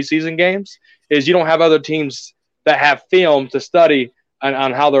having preseason games is you don't have other teams that have film to study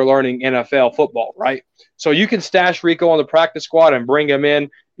on how they're learning NFL football, right? So you can stash Rico on the practice squad and bring him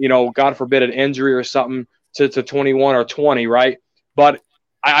in, God forbid an injury or something to 21 or 20, right? But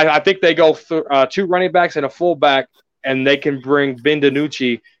I think they go 2 running backs and a fullback, and they can bring Ben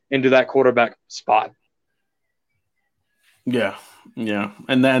DiNucci into that quarterback spot. Yeah.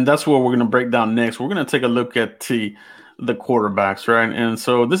 And that's what we're going to break down next. We're going to take a look at the quarterbacks, right? And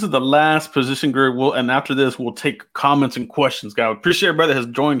so this is the last position group. And after this, we'll take comments and questions, guys. Appreciate everybody that has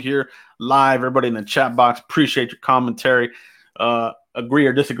joined here live, everybody in the chat box. Appreciate your commentary. Agree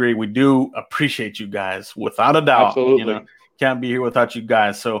or disagree, we do appreciate you guys, without a doubt. Absolutely. Can't be here without you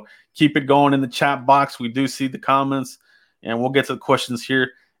guys. So keep it going in the chat box. We do see the comments, and we'll get to the questions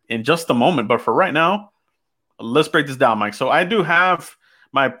here in just a moment. But for right now, let's break this down, Mike. So I do have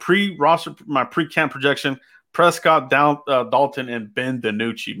my pre-roster, my pre-camp projection: Prescott, Dalton, and Ben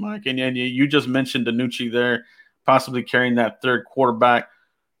DiNucci, Mike. And you just mentioned DiNucci there, possibly carrying that 3rd quarterback.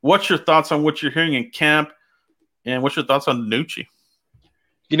 What's your thoughts on what you're hearing in camp, and what's your thoughts on DiNucci?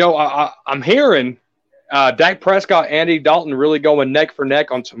 I'm hearing Dak Prescott, Andy Dalton really going neck for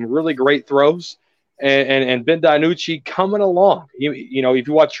neck on some really great throws, and Ben DiNucci coming along. If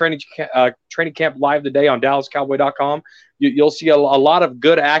you watch training camp live today on DallasCowboy.com, you'll see a lot of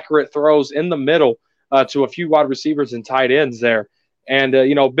good, accurate throws in the middle to a few wide receivers and tight ends there. And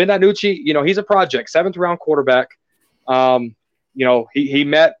Ben DiNucci, he's a project, 7th round quarterback. He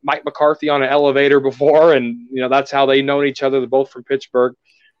met Mike McCarthy on an elevator before, and that's how they known each other. They're both from Pittsburgh,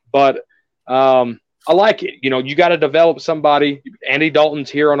 but I like it. You got to develop somebody. Andy Dalton's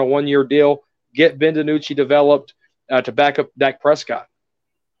here on a 1-year deal. Get Ben DiNucci developed to back up Dak Prescott.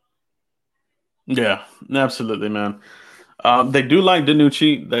 Yeah, absolutely, man. They do like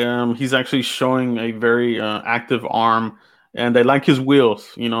DiNucci. He's actually showing a very active arm, and they like his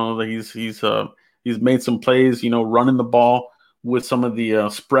wheels. He's made some plays, running the ball with some of the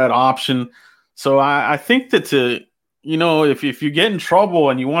spread option. So I think that if you get in trouble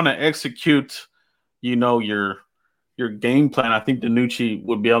and you want to execute, your game plan, I think DiNucci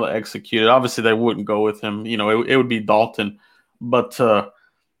would be able to execute it. Obviously, they wouldn't go with him. It would be Dalton, but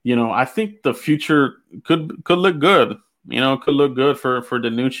I think the future could look good. Could look good for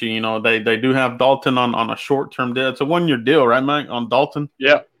DiNucci. They do have Dalton on a short term deal. It's a 1 year deal, right, Mike? On Dalton.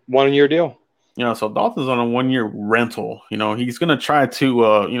 Yeah, 1 year deal. So Dalton's on a 1 year rental. He's going to try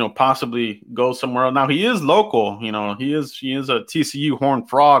to, possibly go somewhere else. Now he is local. He is a TCU Horned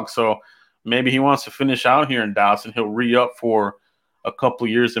Frog. So maybe he wants to finish out here in Dallas and he'll re-up for a couple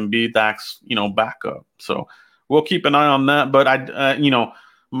years and be Dak's, backup. So we'll keep an eye on that. But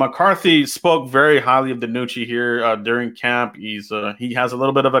McCarthy spoke very highly of DiNucci here during camp. He has a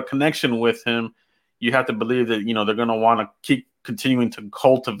little bit of a connection with him. You have to believe that, they're going to want to keep continuing to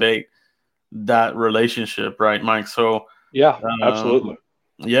cultivate that relationship, right, Mike? So yeah, absolutely.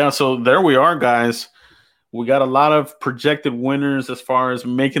 Yeah, so there we are, guys. We got a lot of projected winners as far as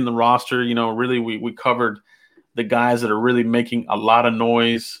making the roster. Really we covered the guys that are really making a lot of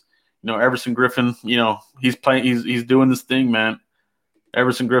noise. Everson Griffin, he's playing, he's doing this thing, man.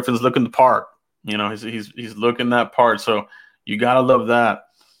 Everson Griffin's looking the part. He's looking that part. So you gotta love that.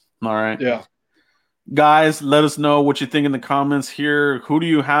 All right. Yeah. Guys, let us know what you think in the comments here. Who do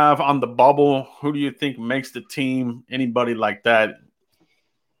you have on the bubble? Who do you think makes the team? Anybody like that?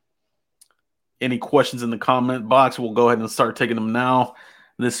 Any questions in the comment box? We'll go ahead and start taking them now.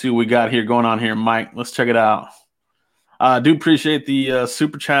 Let's see what we got here going on here, Mike. Let's check it out. I do appreciate the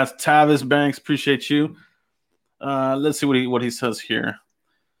super chats. Tavis Banks, appreciate you. Let's see what he says here.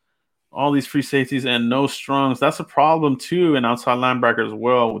 All these free safeties and no strongs. That's a problem, too, in outside linebacker as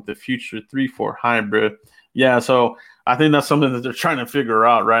well with the future 3-4 hybrid. Yeah, so I think that's something that they're trying to figure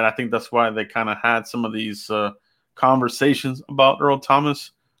out, right? I think that's why they kind of had some of these conversations about Earl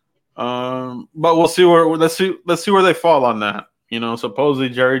Thomas. But we'll see let's see where they fall on that. Supposedly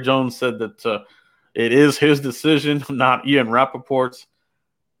Jerry Jones said that it is his decision, not Ian Rappaport's.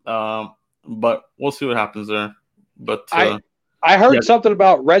 But we'll see what happens there. But I heard something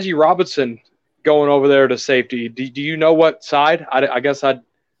about Reggie Robinson going over there to safety. Do you know what side? I guess I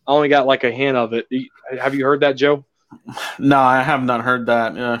only got like a hint of it. Have you heard that, Joe? No, I have not heard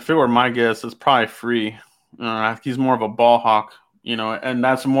that. If it were my guess, it's probably free. He's more of a ball hawk, and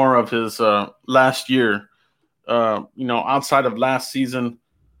that's more of his last year. Outside of last season,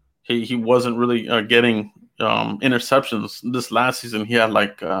 he wasn't really getting interceptions. This last season, he had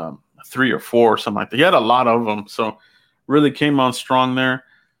like 3 or 4 or something like that. He had a lot of them, so really came on strong there.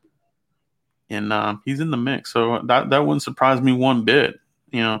 And he's in the mix, so that wouldn't surprise me one bit,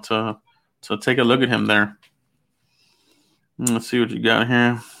 to take a look at him there. Let's see what you got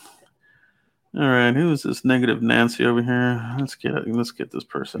here. All right, who is this negative Nancy over here? Let's get this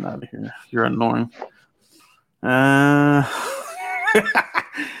person out of here. You're annoying.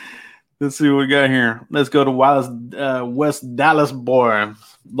 Let's see what we got here. Let's go to West Dallas boy.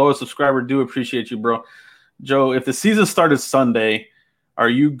 Lower subscriber, do appreciate you, bro. Joe, if the season started Sunday, are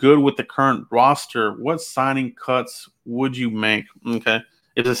you good with the current roster? What signing cuts would you make? Okay.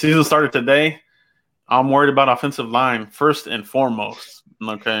 If the season started today, I'm worried about offensive line first and foremost.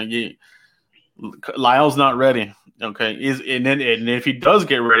 Okay. Lyle's not ready. Okay. And if he does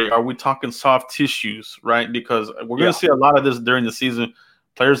get ready, are we talking soft tissues, right? Because we're going to see a lot of this during the season.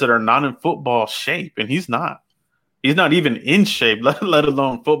 Players that are not in football shape, and he's not. He's not even in shape, let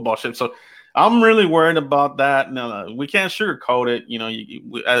alone football shape. So I'm really worried about that. No, we can't sugarcoat it.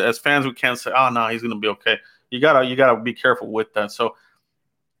 As fans, we can't say, "Oh no, he's going to be okay." You gotta be careful with that. So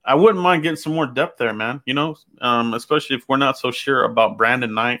I wouldn't mind getting some more depth there, man. Especially if we're not so sure about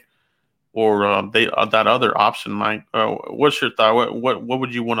Brandon Knight or that other option, Mike. What's your thought? What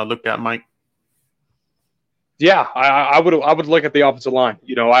would you want to look at, Mike? Yeah, I would look at the offensive line.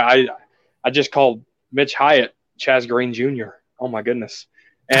 I just called Mitch Hyatt Chaz Green Jr. Oh my goodness,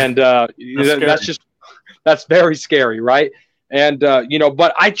 and that's very scary, right? And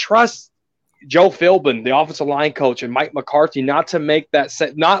but I trust Joe Philbin, the offensive line coach, and Mike McCarthy not to make that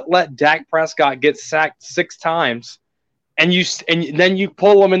not let Dak Prescott get sacked 6 times, and then you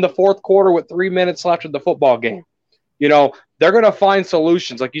pull him in the fourth quarter with 3 minutes left of the football game. They're going to find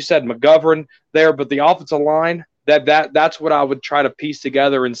solutions, like you said, McGovern there, but the offensive line, that's what I would try to piece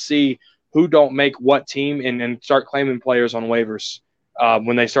together and see who don't make what team and start claiming players on waivers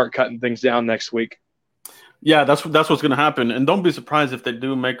when they start cutting things down next week. Yeah, that's what's going to happen, and don't be surprised if they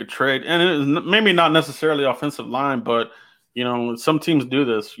do make a trade. And it is maybe not necessarily offensive line, but some teams do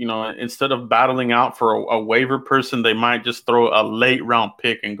this. Instead of battling out for a waiver person, they might just throw a late round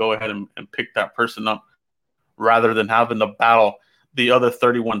pick and go ahead and pick that person up, rather than having to battle the other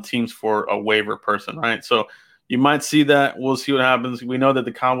 31 teams for a waiver person, right? So you might see that. We'll see what happens. We know that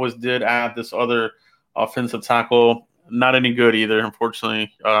the Cowboys did add this other offensive tackle. Not any good either,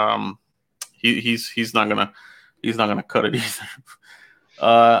 unfortunately. He's not gonna cut it either.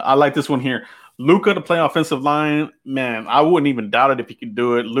 I like this one here. Luka to play offensive line, man, I wouldn't even doubt it if he could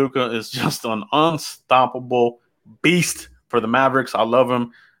do it. Luka is just an unstoppable beast for the Mavericks. I love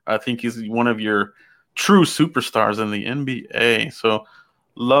him. I think he's one of your true superstars in the NBA. So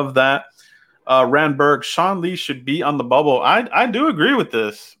love that. Randberg, Sean Lee should be on the bubble. I do agree with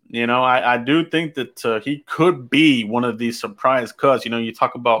this. I do think that he could be one of these surprise cuts. You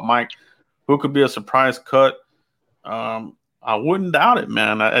talk about Mike, who could be a surprise cut. I wouldn't doubt it,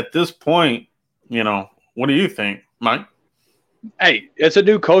 man. At this point, what do you think, Mike? Hey, it's a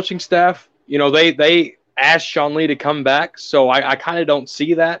new coaching staff. They asked Sean Lee to come back, so I kind of don't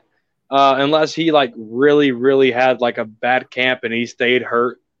see that unless he really, really had a bad camp and he stayed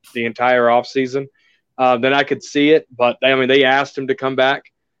hurt the entire offseason. Then I could see it. But they asked him to come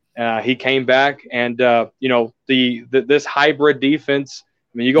back. He came back, and this hybrid defense.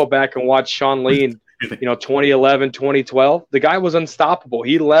 You go back and watch Sean Lee and 2011, 2012, the guy was unstoppable.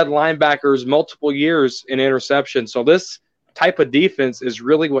 He led linebackers multiple years in interception. So this type of defense is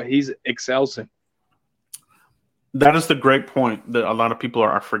really what he excels in. That is the great point that a lot of people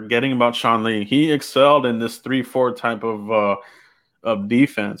are forgetting about Sean Lee. He excelled in this 3-4 type of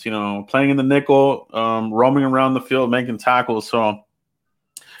defense, playing in the nickel, roaming around the field, making tackles. So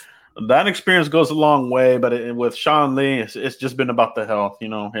that experience goes a long way, but with Sean Lee, it's just been about the health,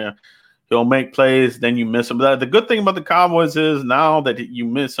 He'll make plays, then you miss him. The good thing about the Cowboys is now that you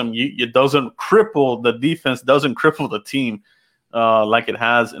miss him, it doesn't cripple the defense, doesn't cripple the team like it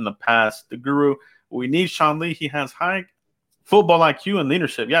has in the past. The Guru, we need Sean Lee. He has high football IQ and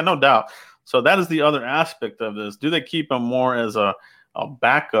leadership. Yeah, no doubt. So that is the other aspect of this. Do they keep him more as a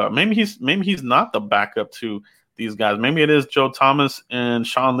backup? Maybe he's not the backup to these guys. Maybe it is Joe Thomas and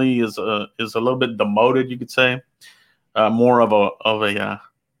Sean Lee is a little bit demoted, you could say, more of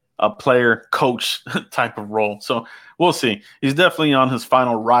a player coach type of role. So we'll see. He's definitely on his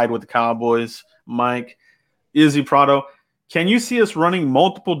final ride with the Cowboys. Mike, Izzy Prado, can you see us running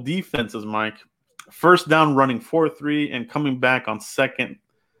multiple defenses, Mike? First down running 4-3 and coming back on second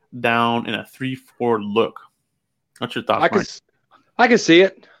down in a 3-4 look. What's your thoughts, Mike? I can see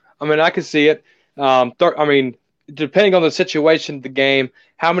it. I can see it. Depending on the situation of the game,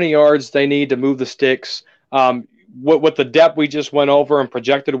 how many yards they need to move the sticks, with the depth we just went over and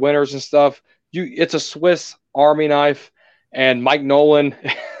projected winners and stuff, it's a Swiss Army knife. And Mike Nolan,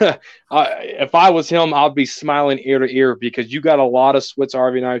 if I was him, I'd be smiling ear to ear because you got a lot of Swiss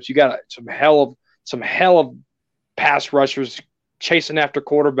Army knives. You got some hell of pass rushers chasing after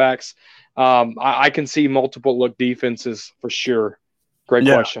quarterbacks. I can see multiple look defenses for sure. Great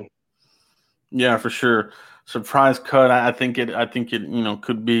question. Yeah, for sure. Surprise cut. I think it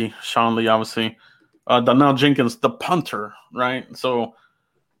could be Sean Lee, obviously. Donnell Jenkins, the punter, right? So,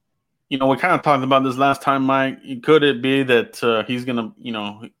 we kind of talked about this last time, Mike. Could it be that he's going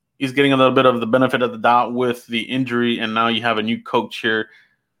to, he's getting a little bit of the benefit of the doubt with the injury, and now you have a new coach here?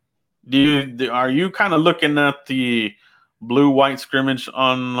 Are you kind of looking at the blue-white scrimmage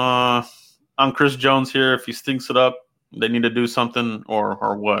on Chris Jones here? If he stinks it up, they need to do something,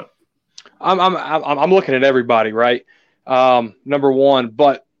 or what? I'm looking at everybody, right? Number one,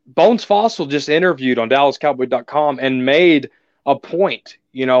 but Bones Fossil just interviewed on DallasCowboy.com and made a point.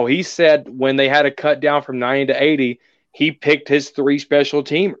 He said when they had to cut down from 90 to 80, he picked his 3 special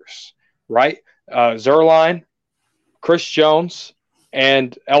teamers, right? Zerline, Chris Jones,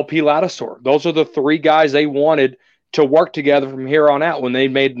 and LP Ladouceur. Those are the 3 guys they wanted to work together from here on out when they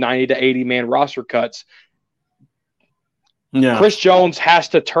made 90 to 80 man roster cuts. Yeah. Chris Jones has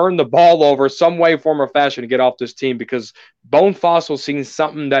to turn the ball over some way, form, or fashion to get off this team because Bone Fossil seen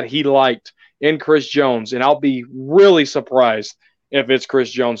something that he liked in Chris Jones, and I'll be really surprised if it's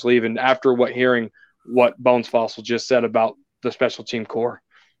Chris Jones leaving after hearing what Bones Fossil just said about the special team core.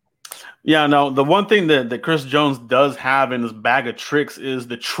 Yeah, no, the one thing that Chris Jones does have in his bag of tricks is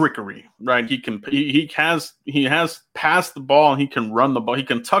the trickery, right? He has passed the ball and he can run the ball. He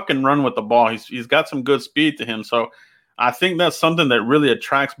can tuck and run with the ball. He's got some good speed to him. So I think that's something that really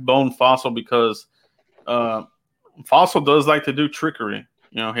attracts Bone Fossil because Fossil does like to do trickery.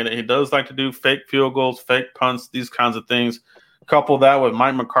 He does like to do fake field goals, fake punts, these kinds of things. Couple that with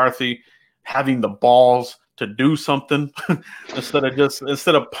Mike McCarthy having the balls to do something instead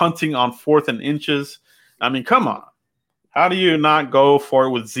of punting on 4th and inches. I mean, come on. How do you not go for it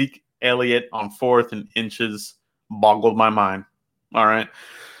with Zeke Elliott on 4th and inches? Boggled my mind. All right.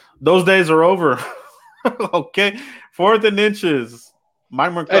 Those days are over. Okay. 4th and inches.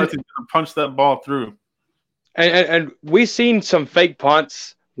 Mike McCarthy's going to punch that ball through. And we've seen some fake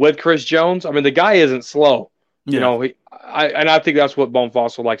punts with Chris Jones. I mean, the guy isn't slow. Yeah. I think that's what Bone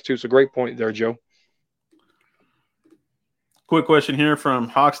Fossil likes too. It's a great point there, Joe. Quick question here from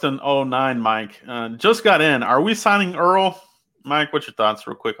Hoxton09, Mike. Just got in. Are we signing Earl? Mike, what's your thoughts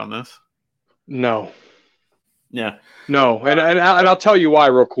real quick on this? No. Yeah. No. And I'll tell you why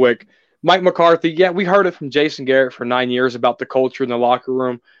real quick. Mike McCarthy, yeah, we heard it from Jason Garrett for 9 years about the culture in the locker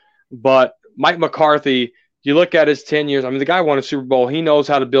room. But Mike McCarthy, you look at his 10 years, I mean, the guy won a Super Bowl. He knows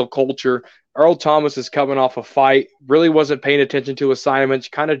how to build culture. Earl Thomas is coming off a fight, really wasn't paying attention to assignments,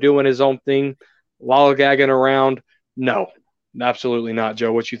 kind of doing his own thing, lollygagging around. No, absolutely not,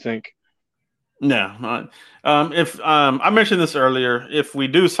 Joe. What you think? Yeah. If I mentioned this earlier, if we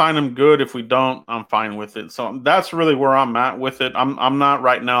do sign him, good. If we don't, I'm fine with it. So that's really where I'm at with it. I'm not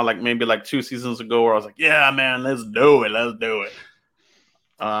right now like maybe like 2 seasons ago where I was like, yeah, man, let's do it.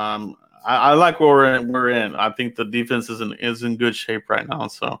 I like where we're in. I think the defense is in good shape right now.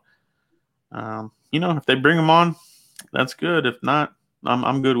 So, if they bring him on, that's good. If not,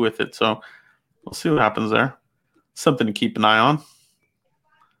 I'm good with it. So we'll see what happens there. Something to keep an eye on.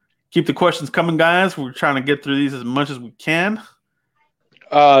 Keep the questions coming, guys. We're trying to get through these as much as we can.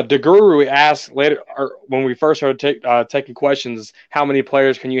 DeGuru asked later, or when we first started taking questions, how many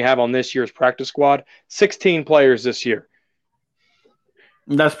players can you have on this year's practice squad? 16 players this year.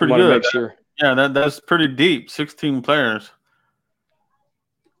 That's pretty good. Make sure. Yeah, that's pretty deep. 16 players.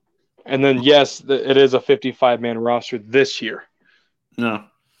 And then, yes, it is a 55-man roster this year. No.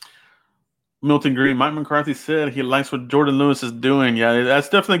 Milton Green, Mike McCarthy said he likes what Jordan Lewis is doing. Yeah, that's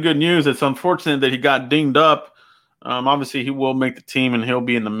definitely good news. It's unfortunate that he got dinged up. Obviously, he will make the team and he'll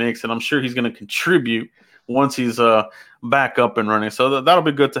be in the mix, and I'm sure he's going to contribute once he's back up and running. So that'll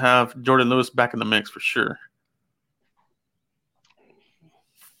be good to have Jordan Lewis back in the mix for sure.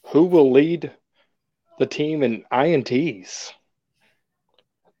 Who will lead the team in INTs?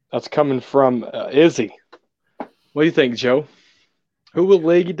 That's coming from Izzy. What do you think, Joe? Who will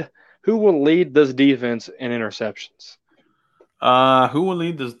lead this defense in interceptions? Who will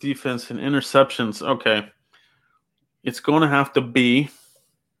lead this defense in interceptions? Okay. It's going to have to be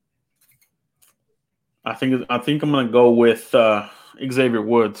I think I'm going to go with Xavier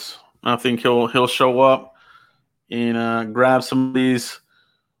Woods. I think he'll show up and grab some of these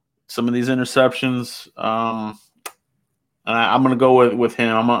interceptions. I'm going to go with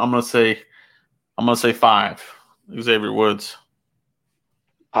him. I'm going to say 5. Xavier Woods.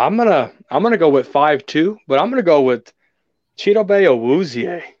 I'm gonna go with 5 too, but I'm gonna go with Chidobe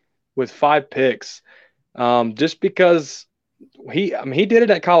Awuzie with 5 picks, just because he did it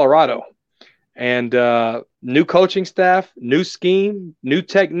at Colorado, and new coaching staff, new scheme, new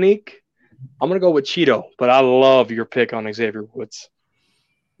technique. I'm gonna go with Cheeto, but I love your pick on Xavier Woods.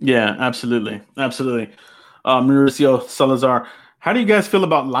 Yeah, absolutely. Mauricio Salazar, how do you guys feel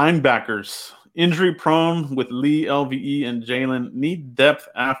about linebackers? Injury prone with Lee, LVE, and Jalen, need depth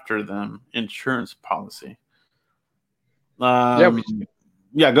after them. Insurance policy. Go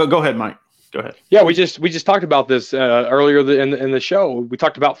ahead, Mike. Go ahead. Yeah, we just talked about this earlier in the show. We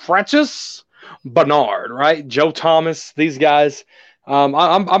talked about Francis Bernard, right? Joe Thomas, these guys.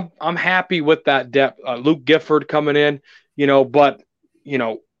 I'm happy with that depth. Luke Gifford coming in, but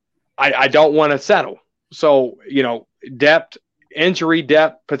I don't want to settle. So depth. Injury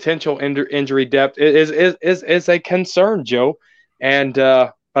depth, potential injury depth is a concern, Joe. And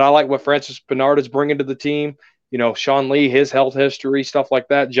but I like what Francis Bernard is bringing to the team. Sean Lee, his health history, stuff like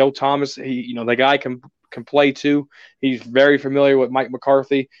that. Joe Thomas, the guy can play too. He's very familiar with Mike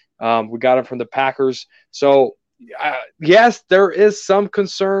McCarthy. We got him from the Packers. So yes, there is some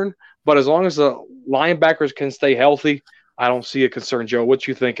concern, but as long as the linebackers can stay healthy, I don't see a concern, Joe. What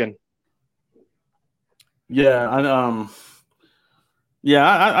you thinking? Yeah,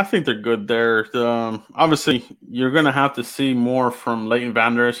 I think they're good there. Obviously, you're going to have to see more from Leighton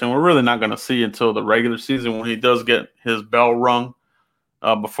Vander Esch, and we're really not going to see until the regular season when he does get his bell rung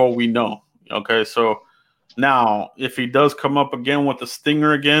before we know. Okay, so now if he does come up again with the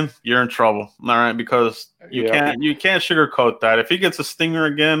stinger again, you're in trouble. All right, because you can't sugarcoat that. If he gets a stinger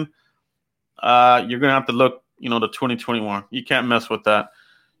again, you're going to have to look, to 2021. You can't mess with that.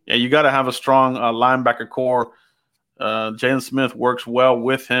 Yeah, you got to have a strong linebacker core. Jalen Smith works well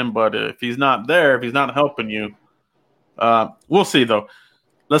with him, but if he's not there, if he's not helping you, we'll see, though.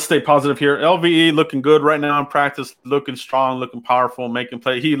 Let's stay positive here. LVE looking good right now in practice, looking strong, looking powerful, making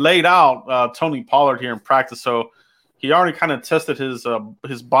play. He laid out Tony Pollard here in practice, so he already kind of tested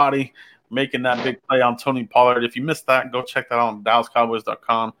his body, making that big play on Tony Pollard. If you missed that, go check that out on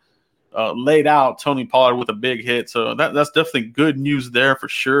DallasCowboys.com. Laid out Tony Pollard with a big hit, so that's definitely good news there for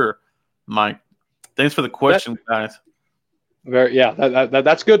sure, Mike. Thanks for the question, guys.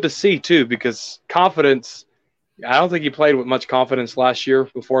 That's good to see too, because confidence. I don't think he played with much confidence last year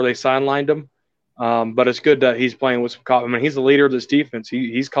before they sidelined him. But it's good that he's playing with some confidence. I mean, he's the leader of this defense.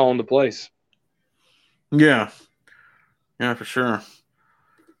 He's calling the plays. Yeah, for sure.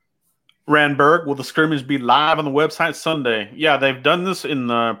 Randberg, will the scrimmage be live on the website Sunday? Yeah, they've done this in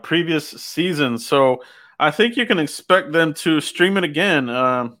the previous season, so I think you can expect them to stream it again.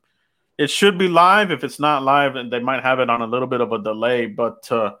 It should be live. If it's not live, they might have it on a little bit of a delay, but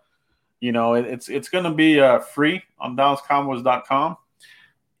it's going to be free on DallasCowboys.com,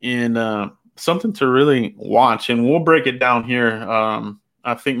 and something to really watch. And we'll break it down here.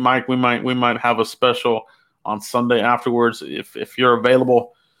 I think, Mike, we might have a special on Sunday afterwards if you're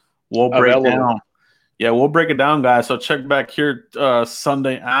available. We'll break it down. Yeah, we'll break it down, guys. So check back here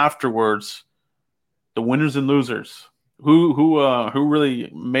Sunday afterwards. The winners and losers, who really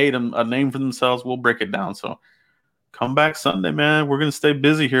made a name for themselves. We'll break it down. So come back Sunday, man. We're gonna stay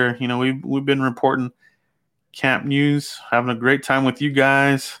busy here. We've been reporting camp news, having a great time with you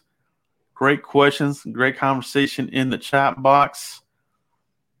guys. Great questions, great conversation in the chat box.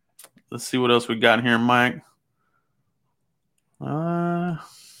 Let's see what else we got here, Mike. Okay,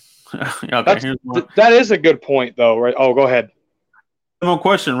 that is a good point, though, right? Oh, go ahead. One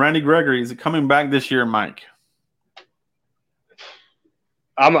question, Randy Gregory, is it coming back this year, Mike?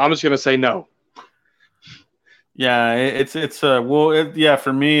 I'm just gonna say no. Yeah,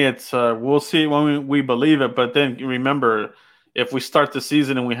 for me, it's we'll see when we believe it. But then remember, if we start the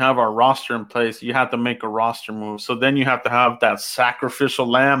season and we have our roster in place, you have to make a roster move. So then you have to have that sacrificial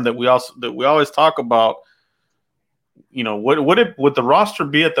lamb that we always talk about. Would the roster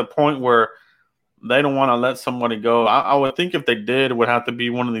be at the point where they don't want to let somebody go? I would think if they did, it would have to be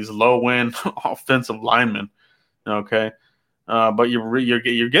one of these low-end offensive linemen. Okay, but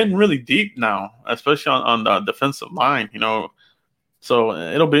you're getting really deep now, especially on the defensive line. So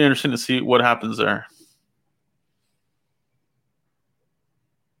it'll be interesting to see what happens there.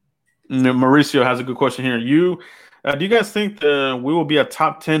 Mauricio has a good question here. Do you guys think we will be a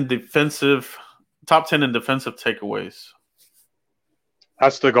top 10 in defensive takeaways?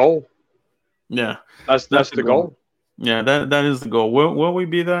 That's the goal. Yeah, that's the goal. Yeah, that is the goal. Will we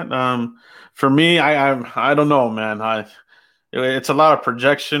be that? For me, I don't know, man. It's a lot of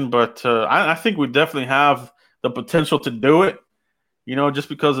projection, but I think we definitely have the potential to do it. Just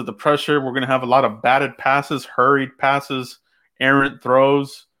because of the pressure, we're going to have a lot of batted passes, hurried passes, errant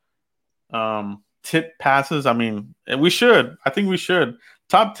throws. Tip passes. I mean, we should. I think we should.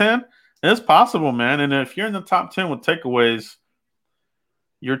 Top 10, it's possible, man. And if you're in the top 10 with takeaways,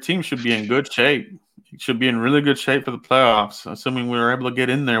 your team should be in good shape. It should be in really good shape for the playoffs, assuming we were able to get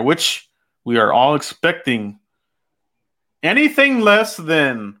in there, which we are all expecting. Anything less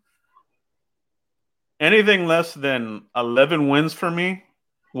than 11 wins for me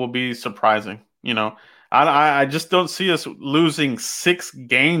will be surprising. I just don't see us losing 6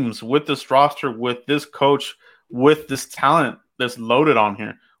 games with this roster, with this coach, with this talent that's loaded on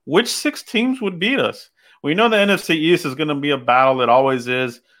here. Which 6 teams would beat us? We know the NFC East is going to be a battle. It always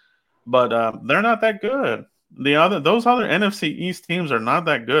is. But they're not that good. Those other NFC East teams are not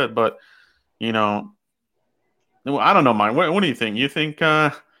that good. But, I don't know, Mike. What do you think? You think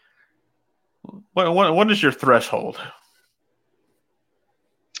what is your threshold?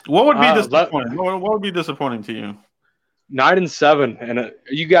 What would be disappointing? What would be disappointing to you? 9-7, and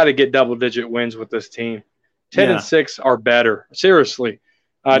you got to get double-digit wins with this team. 10-6 are better. Seriously,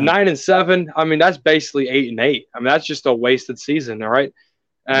 9-7. I mean, that's basically 8-8. I mean, that's just a wasted season, all right?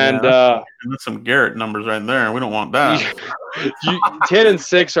 And that's some Garrett numbers right there. We don't want that.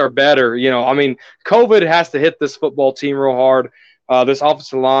 10-6 are better. I mean, COVID has to hit this football team real hard. This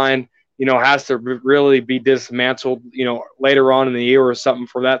offensive line, has to really be dismantled, later on in the year or something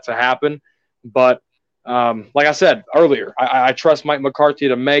for that to happen. But like I said earlier, I trust Mike McCarthy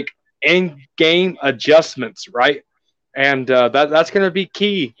to make in-game adjustments, right? And that's going to be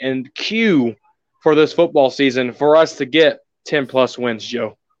key and cue for this football season for us to get 10-plus wins,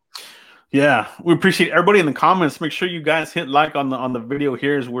 Joe. Yeah, we appreciate everybody in the comments. Make sure you guys hit like on the video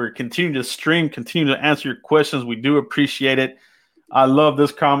here as we're continuing to stream, continue to answer your questions. We do appreciate it. I love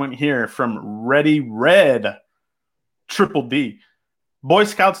this comment here from Ready Red Triple D. Boy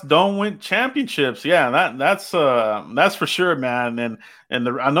Scouts don't win championships. Yeah, that's for sure, man. And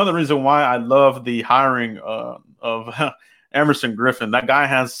another reason why I love the hiring of Emerson Griffin. That guy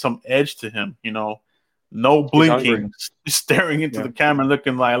has some edge to him. No blinking, staring into the camera,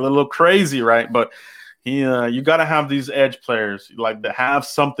 looking like a little crazy, right? But you got to have these edge players, like to have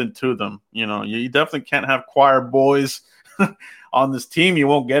something to them. You definitely can't have choir boys on this team. You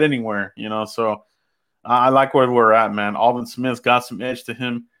won't get anywhere. So I like where we're at, man. Alvin Smith's got some edge to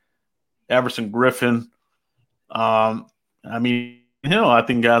him. Everson Griffin. I mean, Hill, I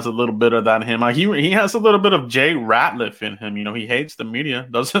think has a little bit of that in him. Like he has a little bit of Jay Ratliff in him. You know, he hates the media,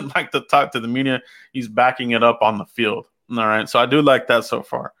 doesn't like to talk to the media. He's backing it up on the field. All right, so I do like that so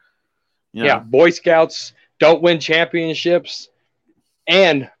far. Yeah, Boy Scouts don't win championships,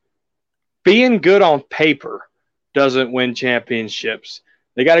 and being good on paper doesn't win championships.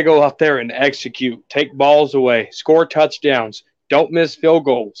 They got to go out there and execute, take balls away, score touchdowns, don't miss field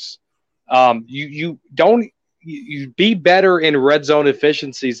goals. You be better in red zone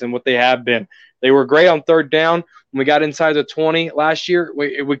efficiencies than what they have been. They were great on third down. When we got inside the 20 last year,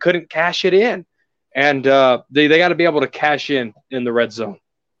 we couldn't cash it in. And they got to be able to cash in the red zone.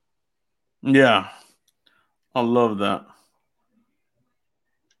 Yeah, I love that.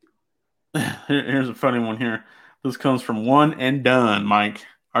 Here's a funny one here. This comes from One and Done, Mike.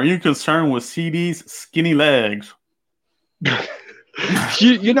 Are you concerned with CD's skinny legs?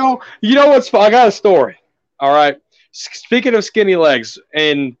 you know what's fun? I got a story. All right. Speaking of skinny legs,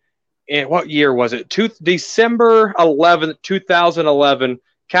 in what year was it? December 11th, 2011,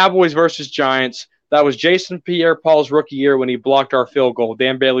 Cowboys versus Giants. That was Jason Pierre-Paul's rookie year when he blocked our field goal,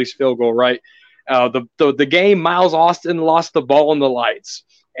 Dan Bailey's field goal, right? The game, Miles Austin lost the ball in the lights,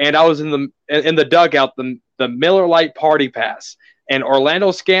 and I was in the dugout, the Miller Lite party pass, and Orlando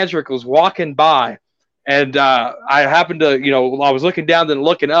Scandrick was walking by, and I happened to, I was looking down then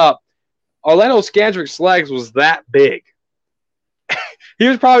looking up. Orlando Scandrick's legs was that big. He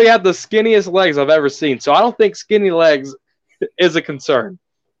was probably had the skinniest legs I've ever seen. So I don't think skinny legs is a concern.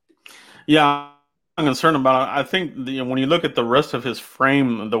 Yeah, I'm concerned about it. I think when you look at the rest of his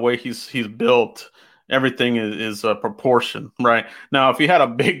frame, the way he's built, everything is a proportion, right? Now, if he had a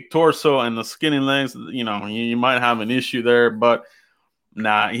big torso and the skinny legs, you might have an issue there. But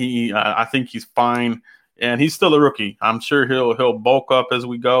nah, I think he's fine, and he's still a rookie. I'm sure he'll bulk up as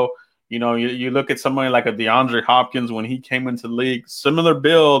we go. You look at somebody like a DeAndre Hopkins when he came into the league, similar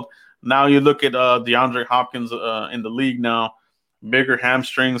build. Now you look at DeAndre Hopkins in the league now, bigger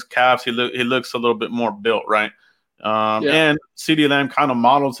hamstrings, calves. He looks a little bit more built, right? And CeeDee Lamb kind of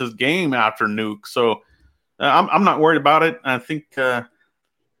models his game after Nuke, so I'm not worried about it. I think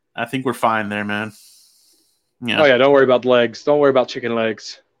we're fine there, man. Yeah. Oh yeah, don't worry about legs. Don't worry about chicken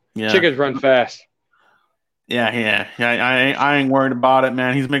legs. Yeah. Chickens run fast. Yeah. I ain't worried about it,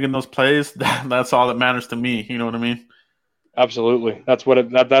 man. He's making those plays. That's all that matters to me. You know what I mean? Absolutely. That's what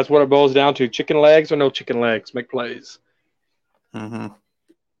it boils down to. Chicken legs or no chicken legs, make plays. Mm-hmm.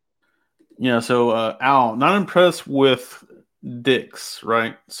 Yeah. So Al, not impressed with Dix,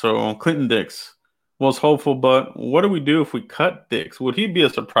 right? So Clinton Dix was hopeful, but what do we do if we cut Dix? Would he be a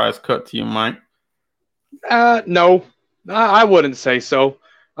surprise cut to you, Mike? No, I wouldn't say so.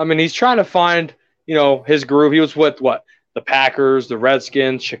 I mean, he's trying to find, his groove. He was with the Packers, the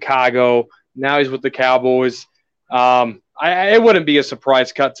Redskins, Chicago. Now he's with the Cowboys. It wouldn't be a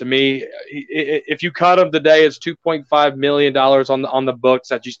surprise cut to me. If you cut him today, it's $2.5 million on the books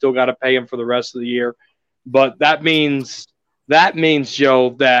that you still got to pay him for the rest of the year. But that means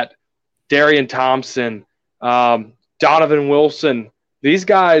Joe, that Darian Thompson, Donovan Wilson, these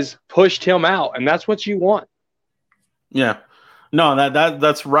guys pushed him out, and that's what you want. Yeah. No,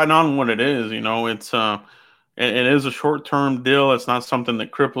 that's right on what it is. It's it is a short-term deal. It's not something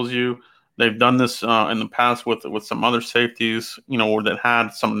that cripples you. They've done this in the past with some other safeties, or that had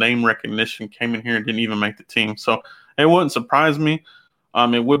some name recognition, came in here and didn't even make the team. So it wouldn't surprise me.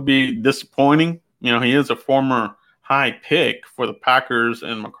 It would be disappointing. He is a former high pick for the Packers,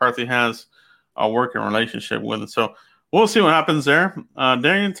 and McCarthy has a working relationship with it. So we'll see what happens there.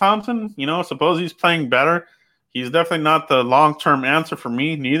 Darian Thompson, suppose he's playing better. He's definitely not the long-term answer for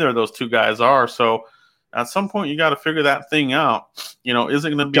me. Neither of those two guys are. So at some point, you got to figure that thing out. Is it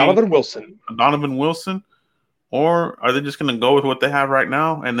going to be Donovan Wilson, or are they just going to go with what they have right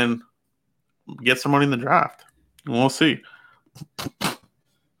now and then get somebody in the draft? We'll see. All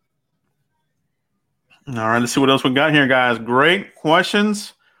right, let's see what else we got here, guys. Great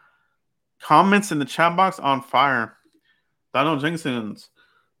questions. Comments in the chat box on fire. Donnell Jenkins.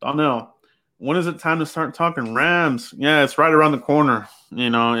 Donnell, when is it time to start talking Rams? Yeah, it's right around the corner.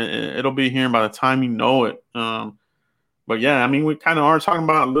 It'll be here by the time you know it. But yeah, I mean, we kind of are talking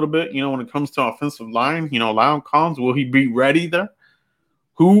about a little bit, when it comes to offensive line. Lyle Collins, will he be ready there?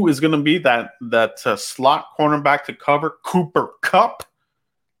 Who is going to be that slot cornerback to cover Cooper Kupp?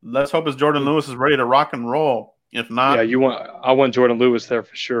 Let's hope it's Jordan Lewis is ready to rock and roll. If not, I want Jordan Lewis there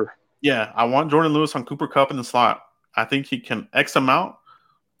for sure. Yeah, I want Jordan Lewis on Cooper Kupp in the slot. I think he can X him out,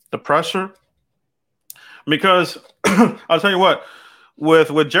 the pressure. Because I'll tell you what,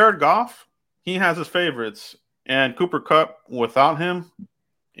 with Jared Goff, he has his favorites, and Cooper Kupp without him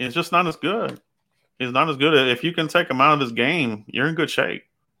is just not as good. He's not as good. If you can take him out of this game, you're in good shape.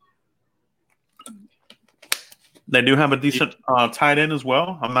 They do have a decent tight end as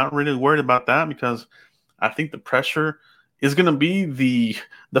well. I'm not really worried about that because I think the pressure is going to be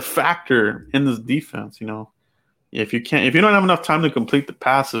the factor in this defense. You know, if you don't have enough time to complete the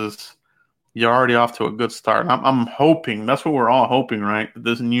passes, you're already off to a good start. I'm hoping that's what we're all hoping, right? That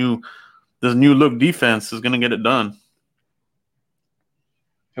this new look defense is going to get it done.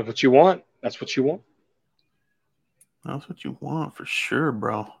 That's what you want. That's what you want. That's what you want for sure,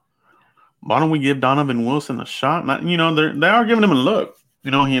 bro. Why don't we give Donovan Wilson a shot? They are giving him a look.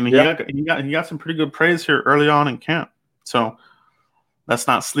 You know, he got some pretty good praise here early on in camp. So let's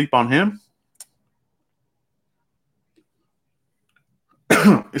not sleep on him.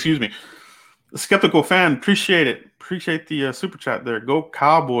 Excuse me. The Skeptical Fan, appreciate it. Appreciate the super chat there. Go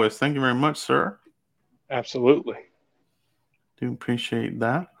Cowboys. Thank you very much, sir. Absolutely. Do appreciate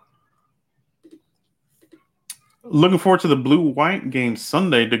that. Looking forward to the blue-white game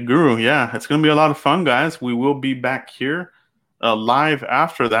Sunday, the Guru. Yeah, it's going to be a lot of fun, guys. We will be back here live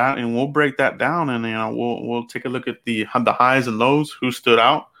after that, and we'll break that down, and we'll take a look at the highs and lows, who stood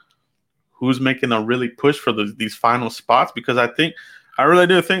out, who's making a really push for these final spots. Because I really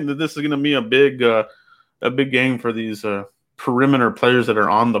do think that this is going to be a big game for these perimeter players that are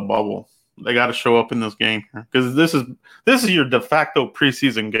on the bubble. They got to show up in this game because this is your de facto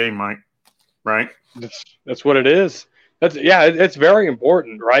preseason game, Mike. Right? That's what it is. It's very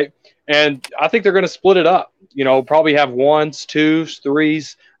important, right? And I think they're going to split it up. You know, probably have 1s, 2s,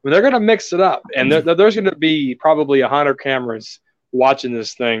 3s. I mean, they're going to mix it up, and there's going to be probably 100 cameras watching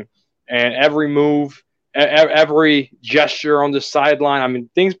this thing, and every move, every gesture on the sideline. I mean,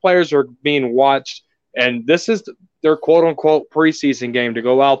 things players are being watched, and this is their quote unquote preseason game to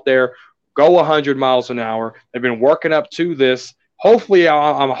go out there, go 100 miles an hour. They've been working up to this. Hopefully,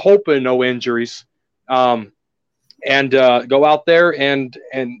 I'm hoping no injuries, and go out there and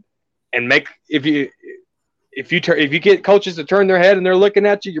make if you get coaches to turn their head and they're looking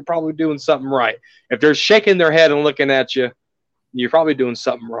at you, you're probably doing something right. If they're shaking their head and looking at you, you're probably doing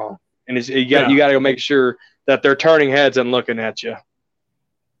something wrong. And you got to go make sure that they're turning heads and looking at you.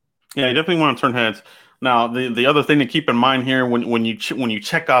 Yeah, you definitely want to turn heads. Now, the other thing to keep in mind here when you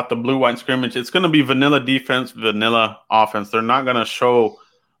check out the blue-white scrimmage, it's going to be vanilla defense, vanilla offense. They're not going to show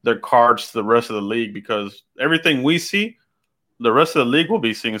their cards to the rest of the league because everything we see, the rest of the league will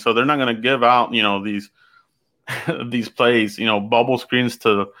be seeing. So they're not going to give out, these these plays, bubble screens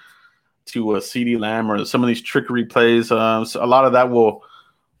to CeeDee Lamb or some of these trickery plays. So a lot of that will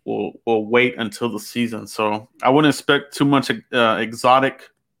wait until the season. So I wouldn't expect too much exotic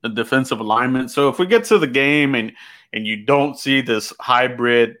defensive alignment. So if we get to the game and you don't see this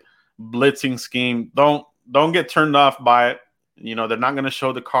hybrid blitzing scheme, don't get turned off by it. They're not going to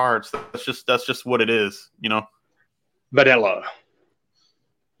show the cards. That's just what it is. Vanilla.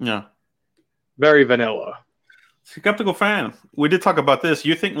 Yeah. Very vanilla. Skeptical Fan, we did talk about this.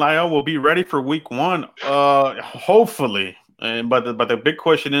 You think Lyle will be ready for week 1? Hopefully. But the big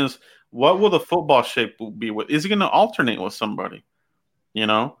question is, what will the football shape be with? Is he going to alternate with somebody?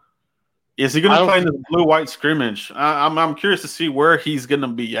 Is he going to play in the blue-white scrimmage? I'm curious to see where he's going to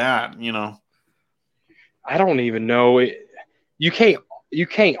be at. I don't even know. You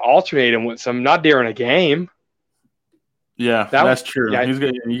can't alternate him with some, not during a game. Yeah, that's true. Yeah.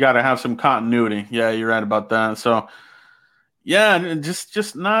 You got to have some continuity. Yeah, you're right about that. So, yeah,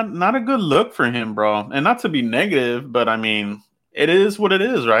 just not a good look for him, bro. And not to be negative, but I mean, it is what it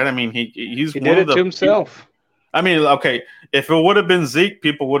is, right? I mean, he did it to himself. I mean, okay, if it would have been Zeke,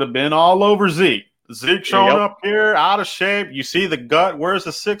 people would have been all over Zeke. Zeke showing up here, out of shape. You see the gut. Where's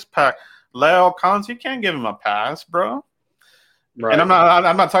the six-pack? La'el Collins, you can't give him a pass, bro. Right. And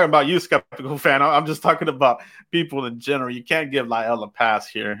I'm not talking about you, Skeptical Fan. I'm just talking about people in general. You can't give La'el a pass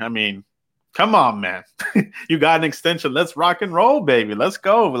here. I mean, come on, man. You got an extension. Let's rock and roll, baby. Let's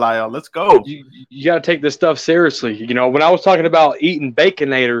go, La'el. Let's go. You got to take this stuff seriously. When I was talking about eating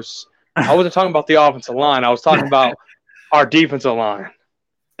Baconators, I wasn't talking about the offensive line. I was talking about our defensive line.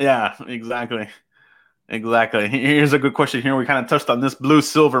 Yeah, exactly. Exactly. Here's a good question here. We kind of touched on this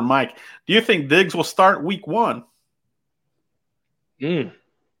blue-silver, Mike. Do you think Diggs will start week 1?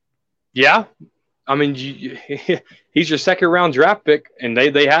 Yeah. I mean, he's your second-round draft pick, and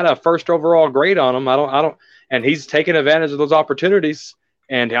they had a first overall grade on him. And he's taking advantage of those opportunities.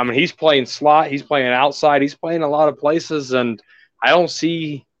 And I mean, he's playing slot, he's playing outside, he's playing a lot of places, and I don't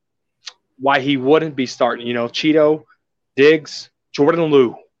see why he wouldn't be starting. Cheeto, Diggs, Jordan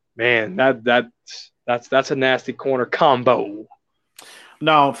Lue, man, that's a nasty corner combo.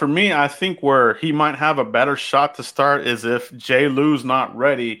 Now, for me, I think where he might have a better shot to start is if Jay Lu's not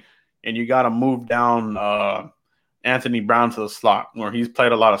ready and you got to move down Anthony Brown to the slot, where he's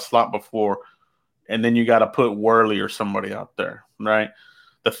played a lot of slot before, and then you got to put Worley or somebody out there, right?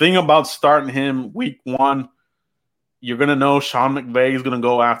 The thing about starting him week one, you're going to know Sean McVay is going to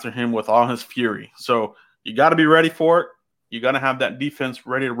go after him with all his fury. So you got to be ready for it. You got to have that defense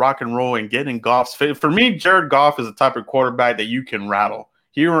ready to rock and roll and get in Goff's face. For me, Jared Goff is the type of quarterback that you can rattle.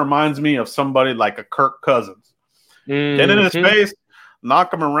 He reminds me of somebody like a Kirk Cousins. Get in his face,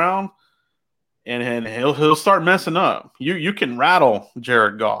 knock him around, and he'll start messing up. You can rattle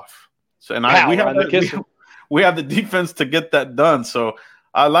Jared Goff. So we have the defense to get that done. So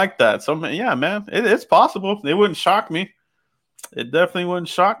I like that. So yeah, man, it's possible. It wouldn't shock me. It definitely wouldn't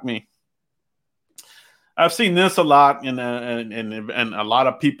shock me. I've seen this a lot in a lot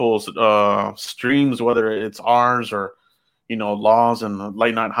of people's streams, whether it's ours or Laws and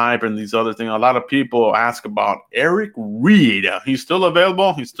Late Night Hype and these other things. A lot of people ask about Eric Reed. He's still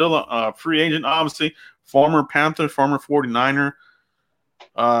available. He's still a free agent, obviously. Former Panther, former 49er.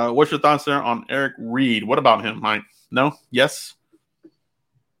 What's your thoughts there on Eric Reed? What about him, Mike? No? Yes?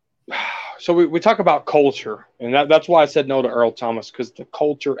 So we talk about culture, and that's why I said no to Earl Thomas, because the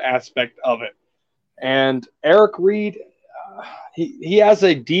culture aspect of it. And Eric Reed, he has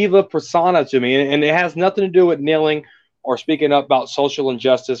a diva persona to me, and it has nothing to do with kneeling or speaking up about social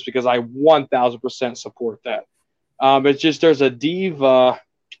injustice, because I 1,000% support that. It's just there's a diva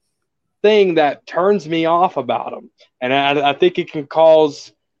thing that turns me off about him. And I think it can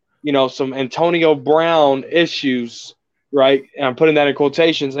cause, some Antonio Brown issues, right? And I'm putting that in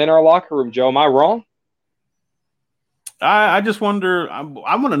quotations, in our locker room, Joe. Am I wrong? I just wonder. I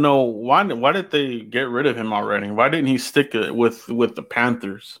want to know why did they get rid of him already? Why didn't he stick with the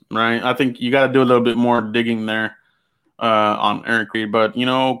Panthers? Right. I think you got to do a little bit more digging there on Eric Reed. But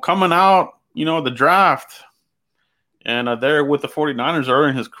coming out, the draft, and there with the 49ers early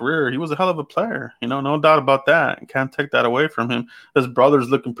in his career, he was a hell of a player. No doubt about that. Can't take that away from him. His brother's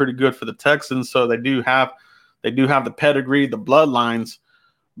looking pretty good for the Texans, so they do have the pedigree, the bloodlines.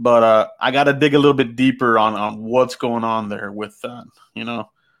 But I got to dig a little bit deeper on what's going on there with that,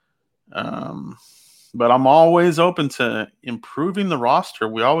 But I'm always open to improving the roster.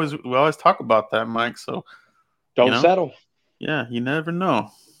 We always talk about that, Mike. So don't settle. Yeah, you never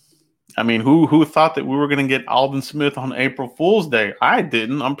know. I mean, who thought that we were going to get Aldon Smith on April Fool's Day? I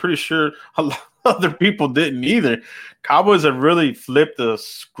didn't. I'm pretty sure a lot of other people didn't either. Cowboys have really flipped the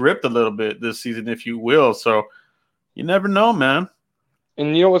script a little bit this season, if you will. So you never know, man.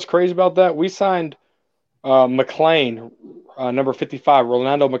 And you know what's crazy about that? We signed McLean, number 55,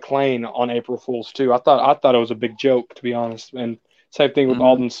 Rolando McLean, on April Fool's too. I thought it was a big joke, to be honest. And same thing with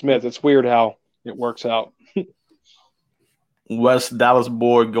Aldon Smith. It's weird how it works out. West Dallas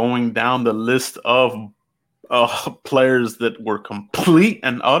boy going down the list of players that were complete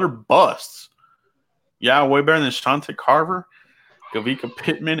and utter busts. Yeah, way better than Shante Carver, Kavika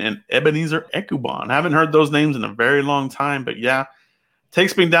Pittman, and Ebenezer Ekuban. I haven't heard those names in a very long time, but yeah.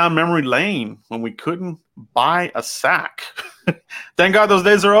 Takes me down memory lane when we couldn't buy a sack. Thank God those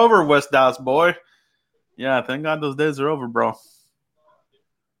days are over, West Dallas boy. Yeah, thank God those days are over, bro.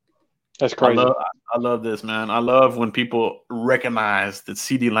 That's crazy. I love this, man. I love when people recognize that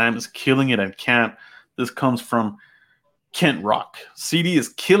CD Lamb is killing it at camp. This comes from Kent Rock. CD is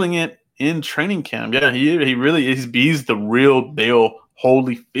killing it in training camp. Yeah, he really is. He's the real deal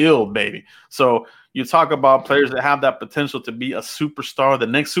Holyfield, baby. So you talk about players that have that potential to be a superstar, the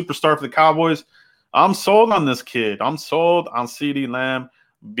next superstar for the Cowboys. I'm sold on this kid. I'm sold on CeeDee Lamb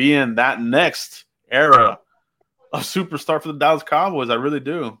being that next era of superstar for the Dallas Cowboys. I really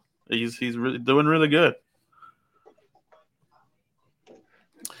do. He's really doing really good.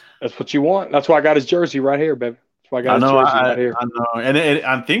 That's what you want. That's why I got his jersey right here, baby. That's why I got his jersey right here. I know. And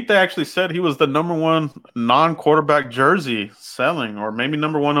I think they actually said he was the number one non-quarterback jersey selling, or maybe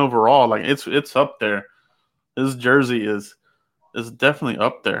number one overall. Like it's up there. His jersey is definitely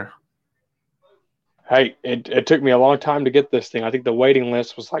up there. Hey, it took me a long time to get this thing. I think the waiting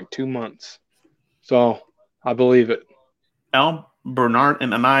list was like 2 months. So I believe it. Al Bernard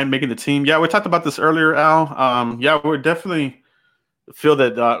and I making the team. Yeah, we talked about this earlier, Al. Yeah, we're definitely feel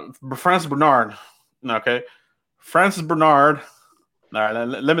that Francis Bernard. Okay, Francis Bernard. All right,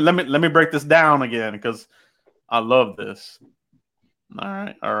 let me break this down again because I love this.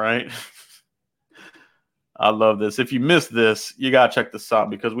 All right. I love this. If you missed this, you gotta check this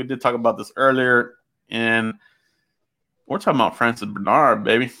out because we did talk about this earlier, and we're talking about Francis Bernard,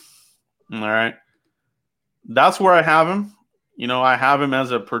 baby. All right, that's where I have him. I have him as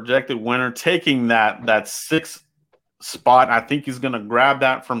a projected winner, taking that 6 spot. I think he's going to grab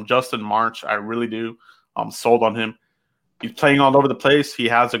that from Justin March. I really do. I'm sold on him. He's playing all over the place. He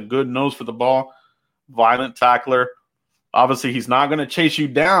has a good nose for the ball, violent tackler. Obviously, he's not going to chase you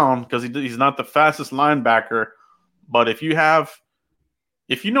down because he's not the fastest linebacker. But if you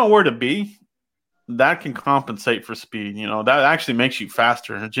know where to be, that can compensate for speed. That actually makes you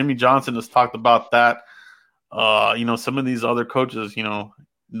faster. Jimmy Johnson has talked about that. Some of these other coaches,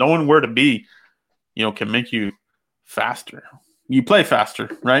 knowing where to be, can make you faster. You play faster,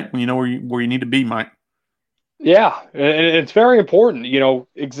 right? When you know where you need to be, Mike. Yeah, and it's very important.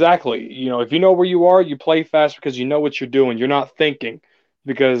 Exactly. If you know where you are, you play fast because you know what you're doing. You're not thinking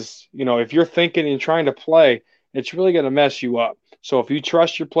because, if you're thinking and trying to play, it's really going to mess you up. So if you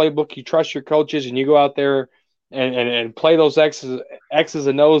trust your playbook, you trust your coaches, and you go out there and play those X's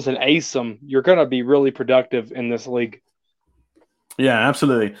and O's and ace them, you're going to be really productive in this league. Yeah,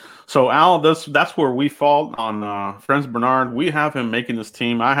 absolutely. So, Al, that's where we fall on Franz Bernard. We have him making this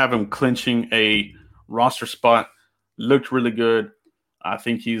team. I have him clinching a roster spot. Looked really good. I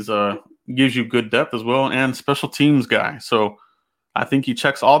think he's gives you good depth as well and special teams guy. So, I think he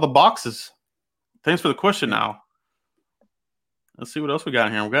checks all the boxes. Thanks for the question, Al. Let's see what else we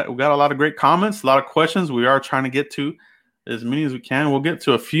got here. We got a lot of great comments, a lot of questions. We are trying to get to as many as we can. We'll get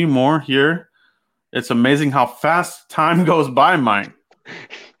to a few more here. It's amazing how fast time goes by, Mike.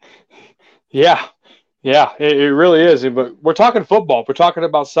 Yeah, it really is. But we're talking football. We're talking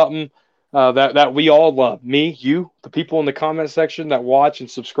about something that we all love. Me, you, the people in the comment section that watch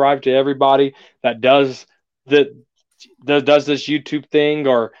and subscribe to everybody that does this YouTube thing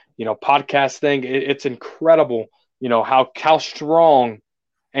or podcast thing. It's incredible. How strong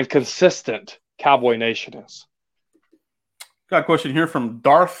and consistent Cowboy Nation is. Got a question here from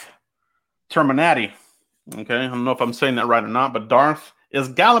Darth Terminati. Okay, I don't know if I'm saying that right or not, but Darth, is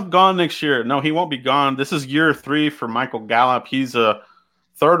Gallup gone next year? No, he won't be gone. This is year 3 for Michael Gallup. He's a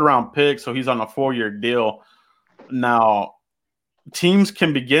 3rd-round pick, so he's on a 4-year deal. Now, teams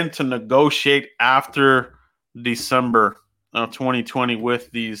can begin to negotiate after December of 2020 with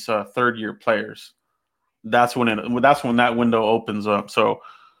these 3rd-year players. That's when that window opens up. So,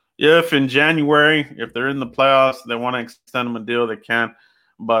 if in January, if they're in the playoffs, they want to extend them a deal, they can.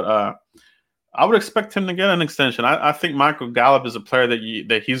 But I would expect him to get an extension. I think Michael Gallup is a player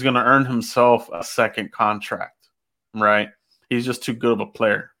that he's going to earn himself a second contract, right? He's just too good of a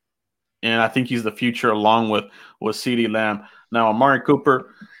player. And I think he's the future along with CeeDee Lamb. Now, Amari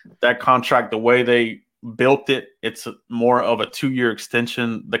Cooper, that contract, the way they built it, it's more of a 2-year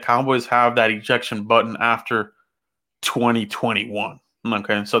extension. The Cowboys have that ejection button after 2021.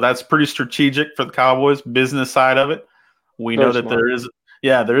 Okay, so that's pretty strategic for the Cowboys, business side of it. We know that there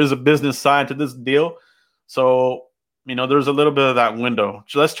is a business side to this deal. So, there's a little bit of that window.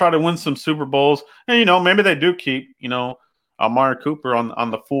 So let's try to win some Super Bowls. And, maybe they do keep, Amari Cooper on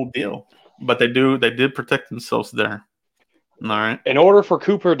the full deal. But they did protect themselves there. All right. In order for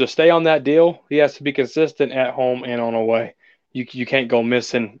Cooper to stay on that deal, he has to be consistent at home and on away. You can't go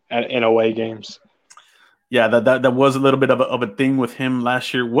missing in away games. Yeah, that was a little bit of a thing with him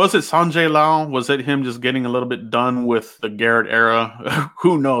last year. Was it Sanjay Lal? Was it him just getting a little bit done with the Garrett era?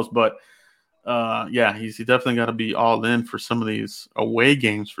 Who knows? But he's definitely got to be all in for some of these away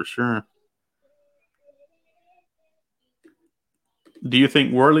games for sure. Do you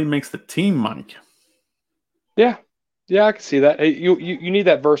think Worley makes the team, Mike? Yeah, I can see that. You need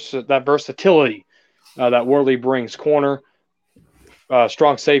that versatility that Worley brings. Corner,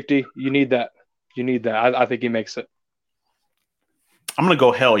 strong safety. You need that. I think he makes it. I'm gonna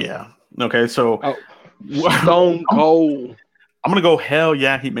go hell yeah. Okay, so Stone Cold. I'm gonna go hell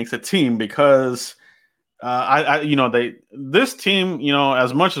yeah. He makes a team because this team,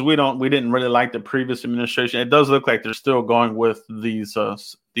 as much as we didn't really like the previous administration, it does look like they're still going with these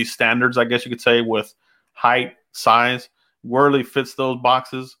standards, I guess you could say, with height, size. Worley fits those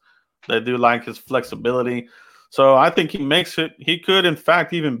boxes. They do like his flexibility. So I think he makes it. He could, in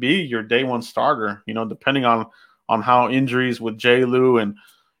fact, even be your day one starter, depending on how injuries with J. Lou and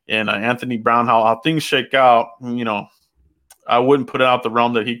Anthony Brown, how things shake out. I wouldn't put it out the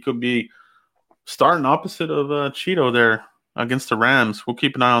realm that he could be starting opposite of Cheeto there against the Rams. We'll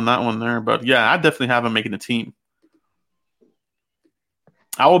keep an eye on that one there. But, yeah, I definitely have him making the team.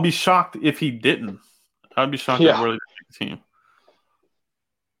 I will be shocked if he didn't. I would be shocked if Worley didn't make the team.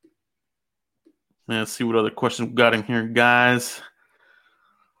 Let's see what other questions we got in here, guys.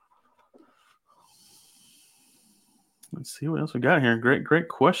 Let's see what else we got here. Great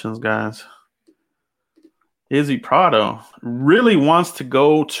questions, guys. Izzy Prado really wants to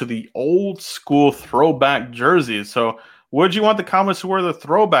go to the old school throwback jerseys. So would you want the Cowboys to wear the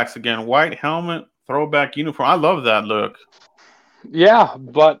throwbacks again? White helmet, Throwback uniform. I love that look. Yeah,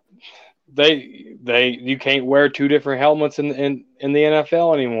 but you can't wear two different helmets in the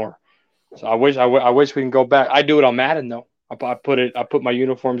NFL anymore. So I wish we can go back. I do it on Madden though. I put my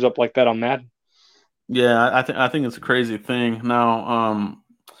uniforms up like that on Madden. Yeah, I think it's a crazy thing. Now,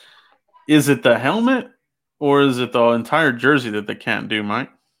 is it the helmet or is it the entire jersey that they can't do, Mike?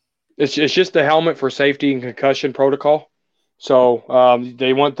 It's just the helmet for safety and concussion protocol. So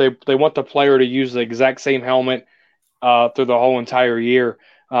they want the player to use the exact same helmet through the whole entire year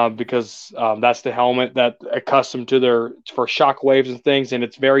because that's the helmet that accustomed to for shock waves and things, and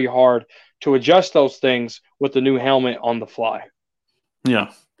it's very hard to adjust those things with the new helmet on the fly.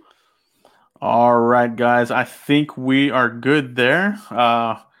 Yeah. All right, guys. I think we are good there.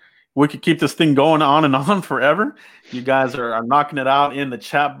 We could keep this thing going on and on forever. You guys are knocking it out in the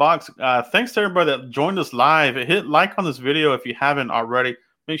chat box. Thanks to everybody that joined us live. Hit like on this video if you haven't already.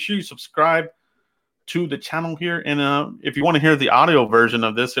 Make sure you subscribe to the channel here. And if you want to hear the audio version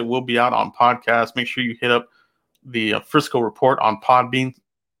of this, it will be out on podcast. Make sure you hit up the Frisco Report on Podbean,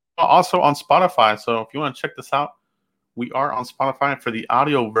 also on Spotify. So if you want to check this out, we are on Spotify for the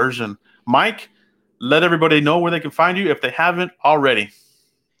audio version. Mike, let everybody know where they can find you if they haven't already.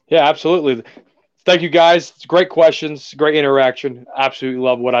 Yeah, absolutely. Thank you, guys. Great questions, great interaction. Absolutely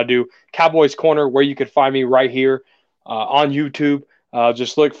love what I do. Cowboys Corner, where you can find me right here on YouTube.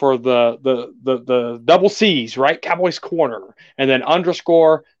 Just look for the double C's, right? Cowboys Corner, and then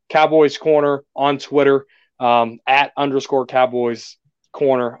 _ Cowboys Corner on Twitter, at _ Cowboys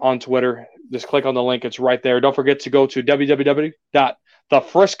Corner on Twitter. Just click on the link. It's right there. Don't forget to go to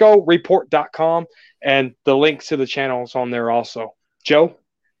www.thefriscoreport.com, and the links to the channels on there also. Joe,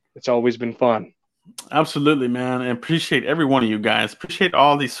 it's always been fun. Absolutely, man. And appreciate every one of you guys. Appreciate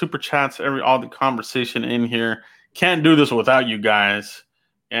all these super chats, all the conversation in here. Can't do this without you guys.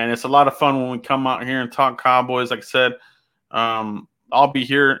 And it's a lot of fun when we come out here and talk Cowboys. Like I said, I'll be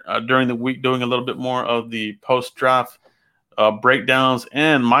here during the week doing a little bit more of the post-draft breakdowns.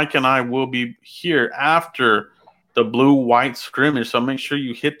 And Mike and I will be here after the blue-white scrimmage. So make sure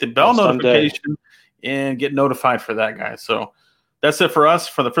you hit the bell notification and get notified for that, guys. So that's it for us,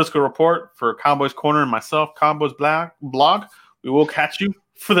 for the Frisco Report, for Cowboys Corner and myself, Cowboys Blog. We will catch you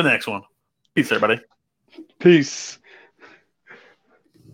for the next one. Peace, everybody. Peace.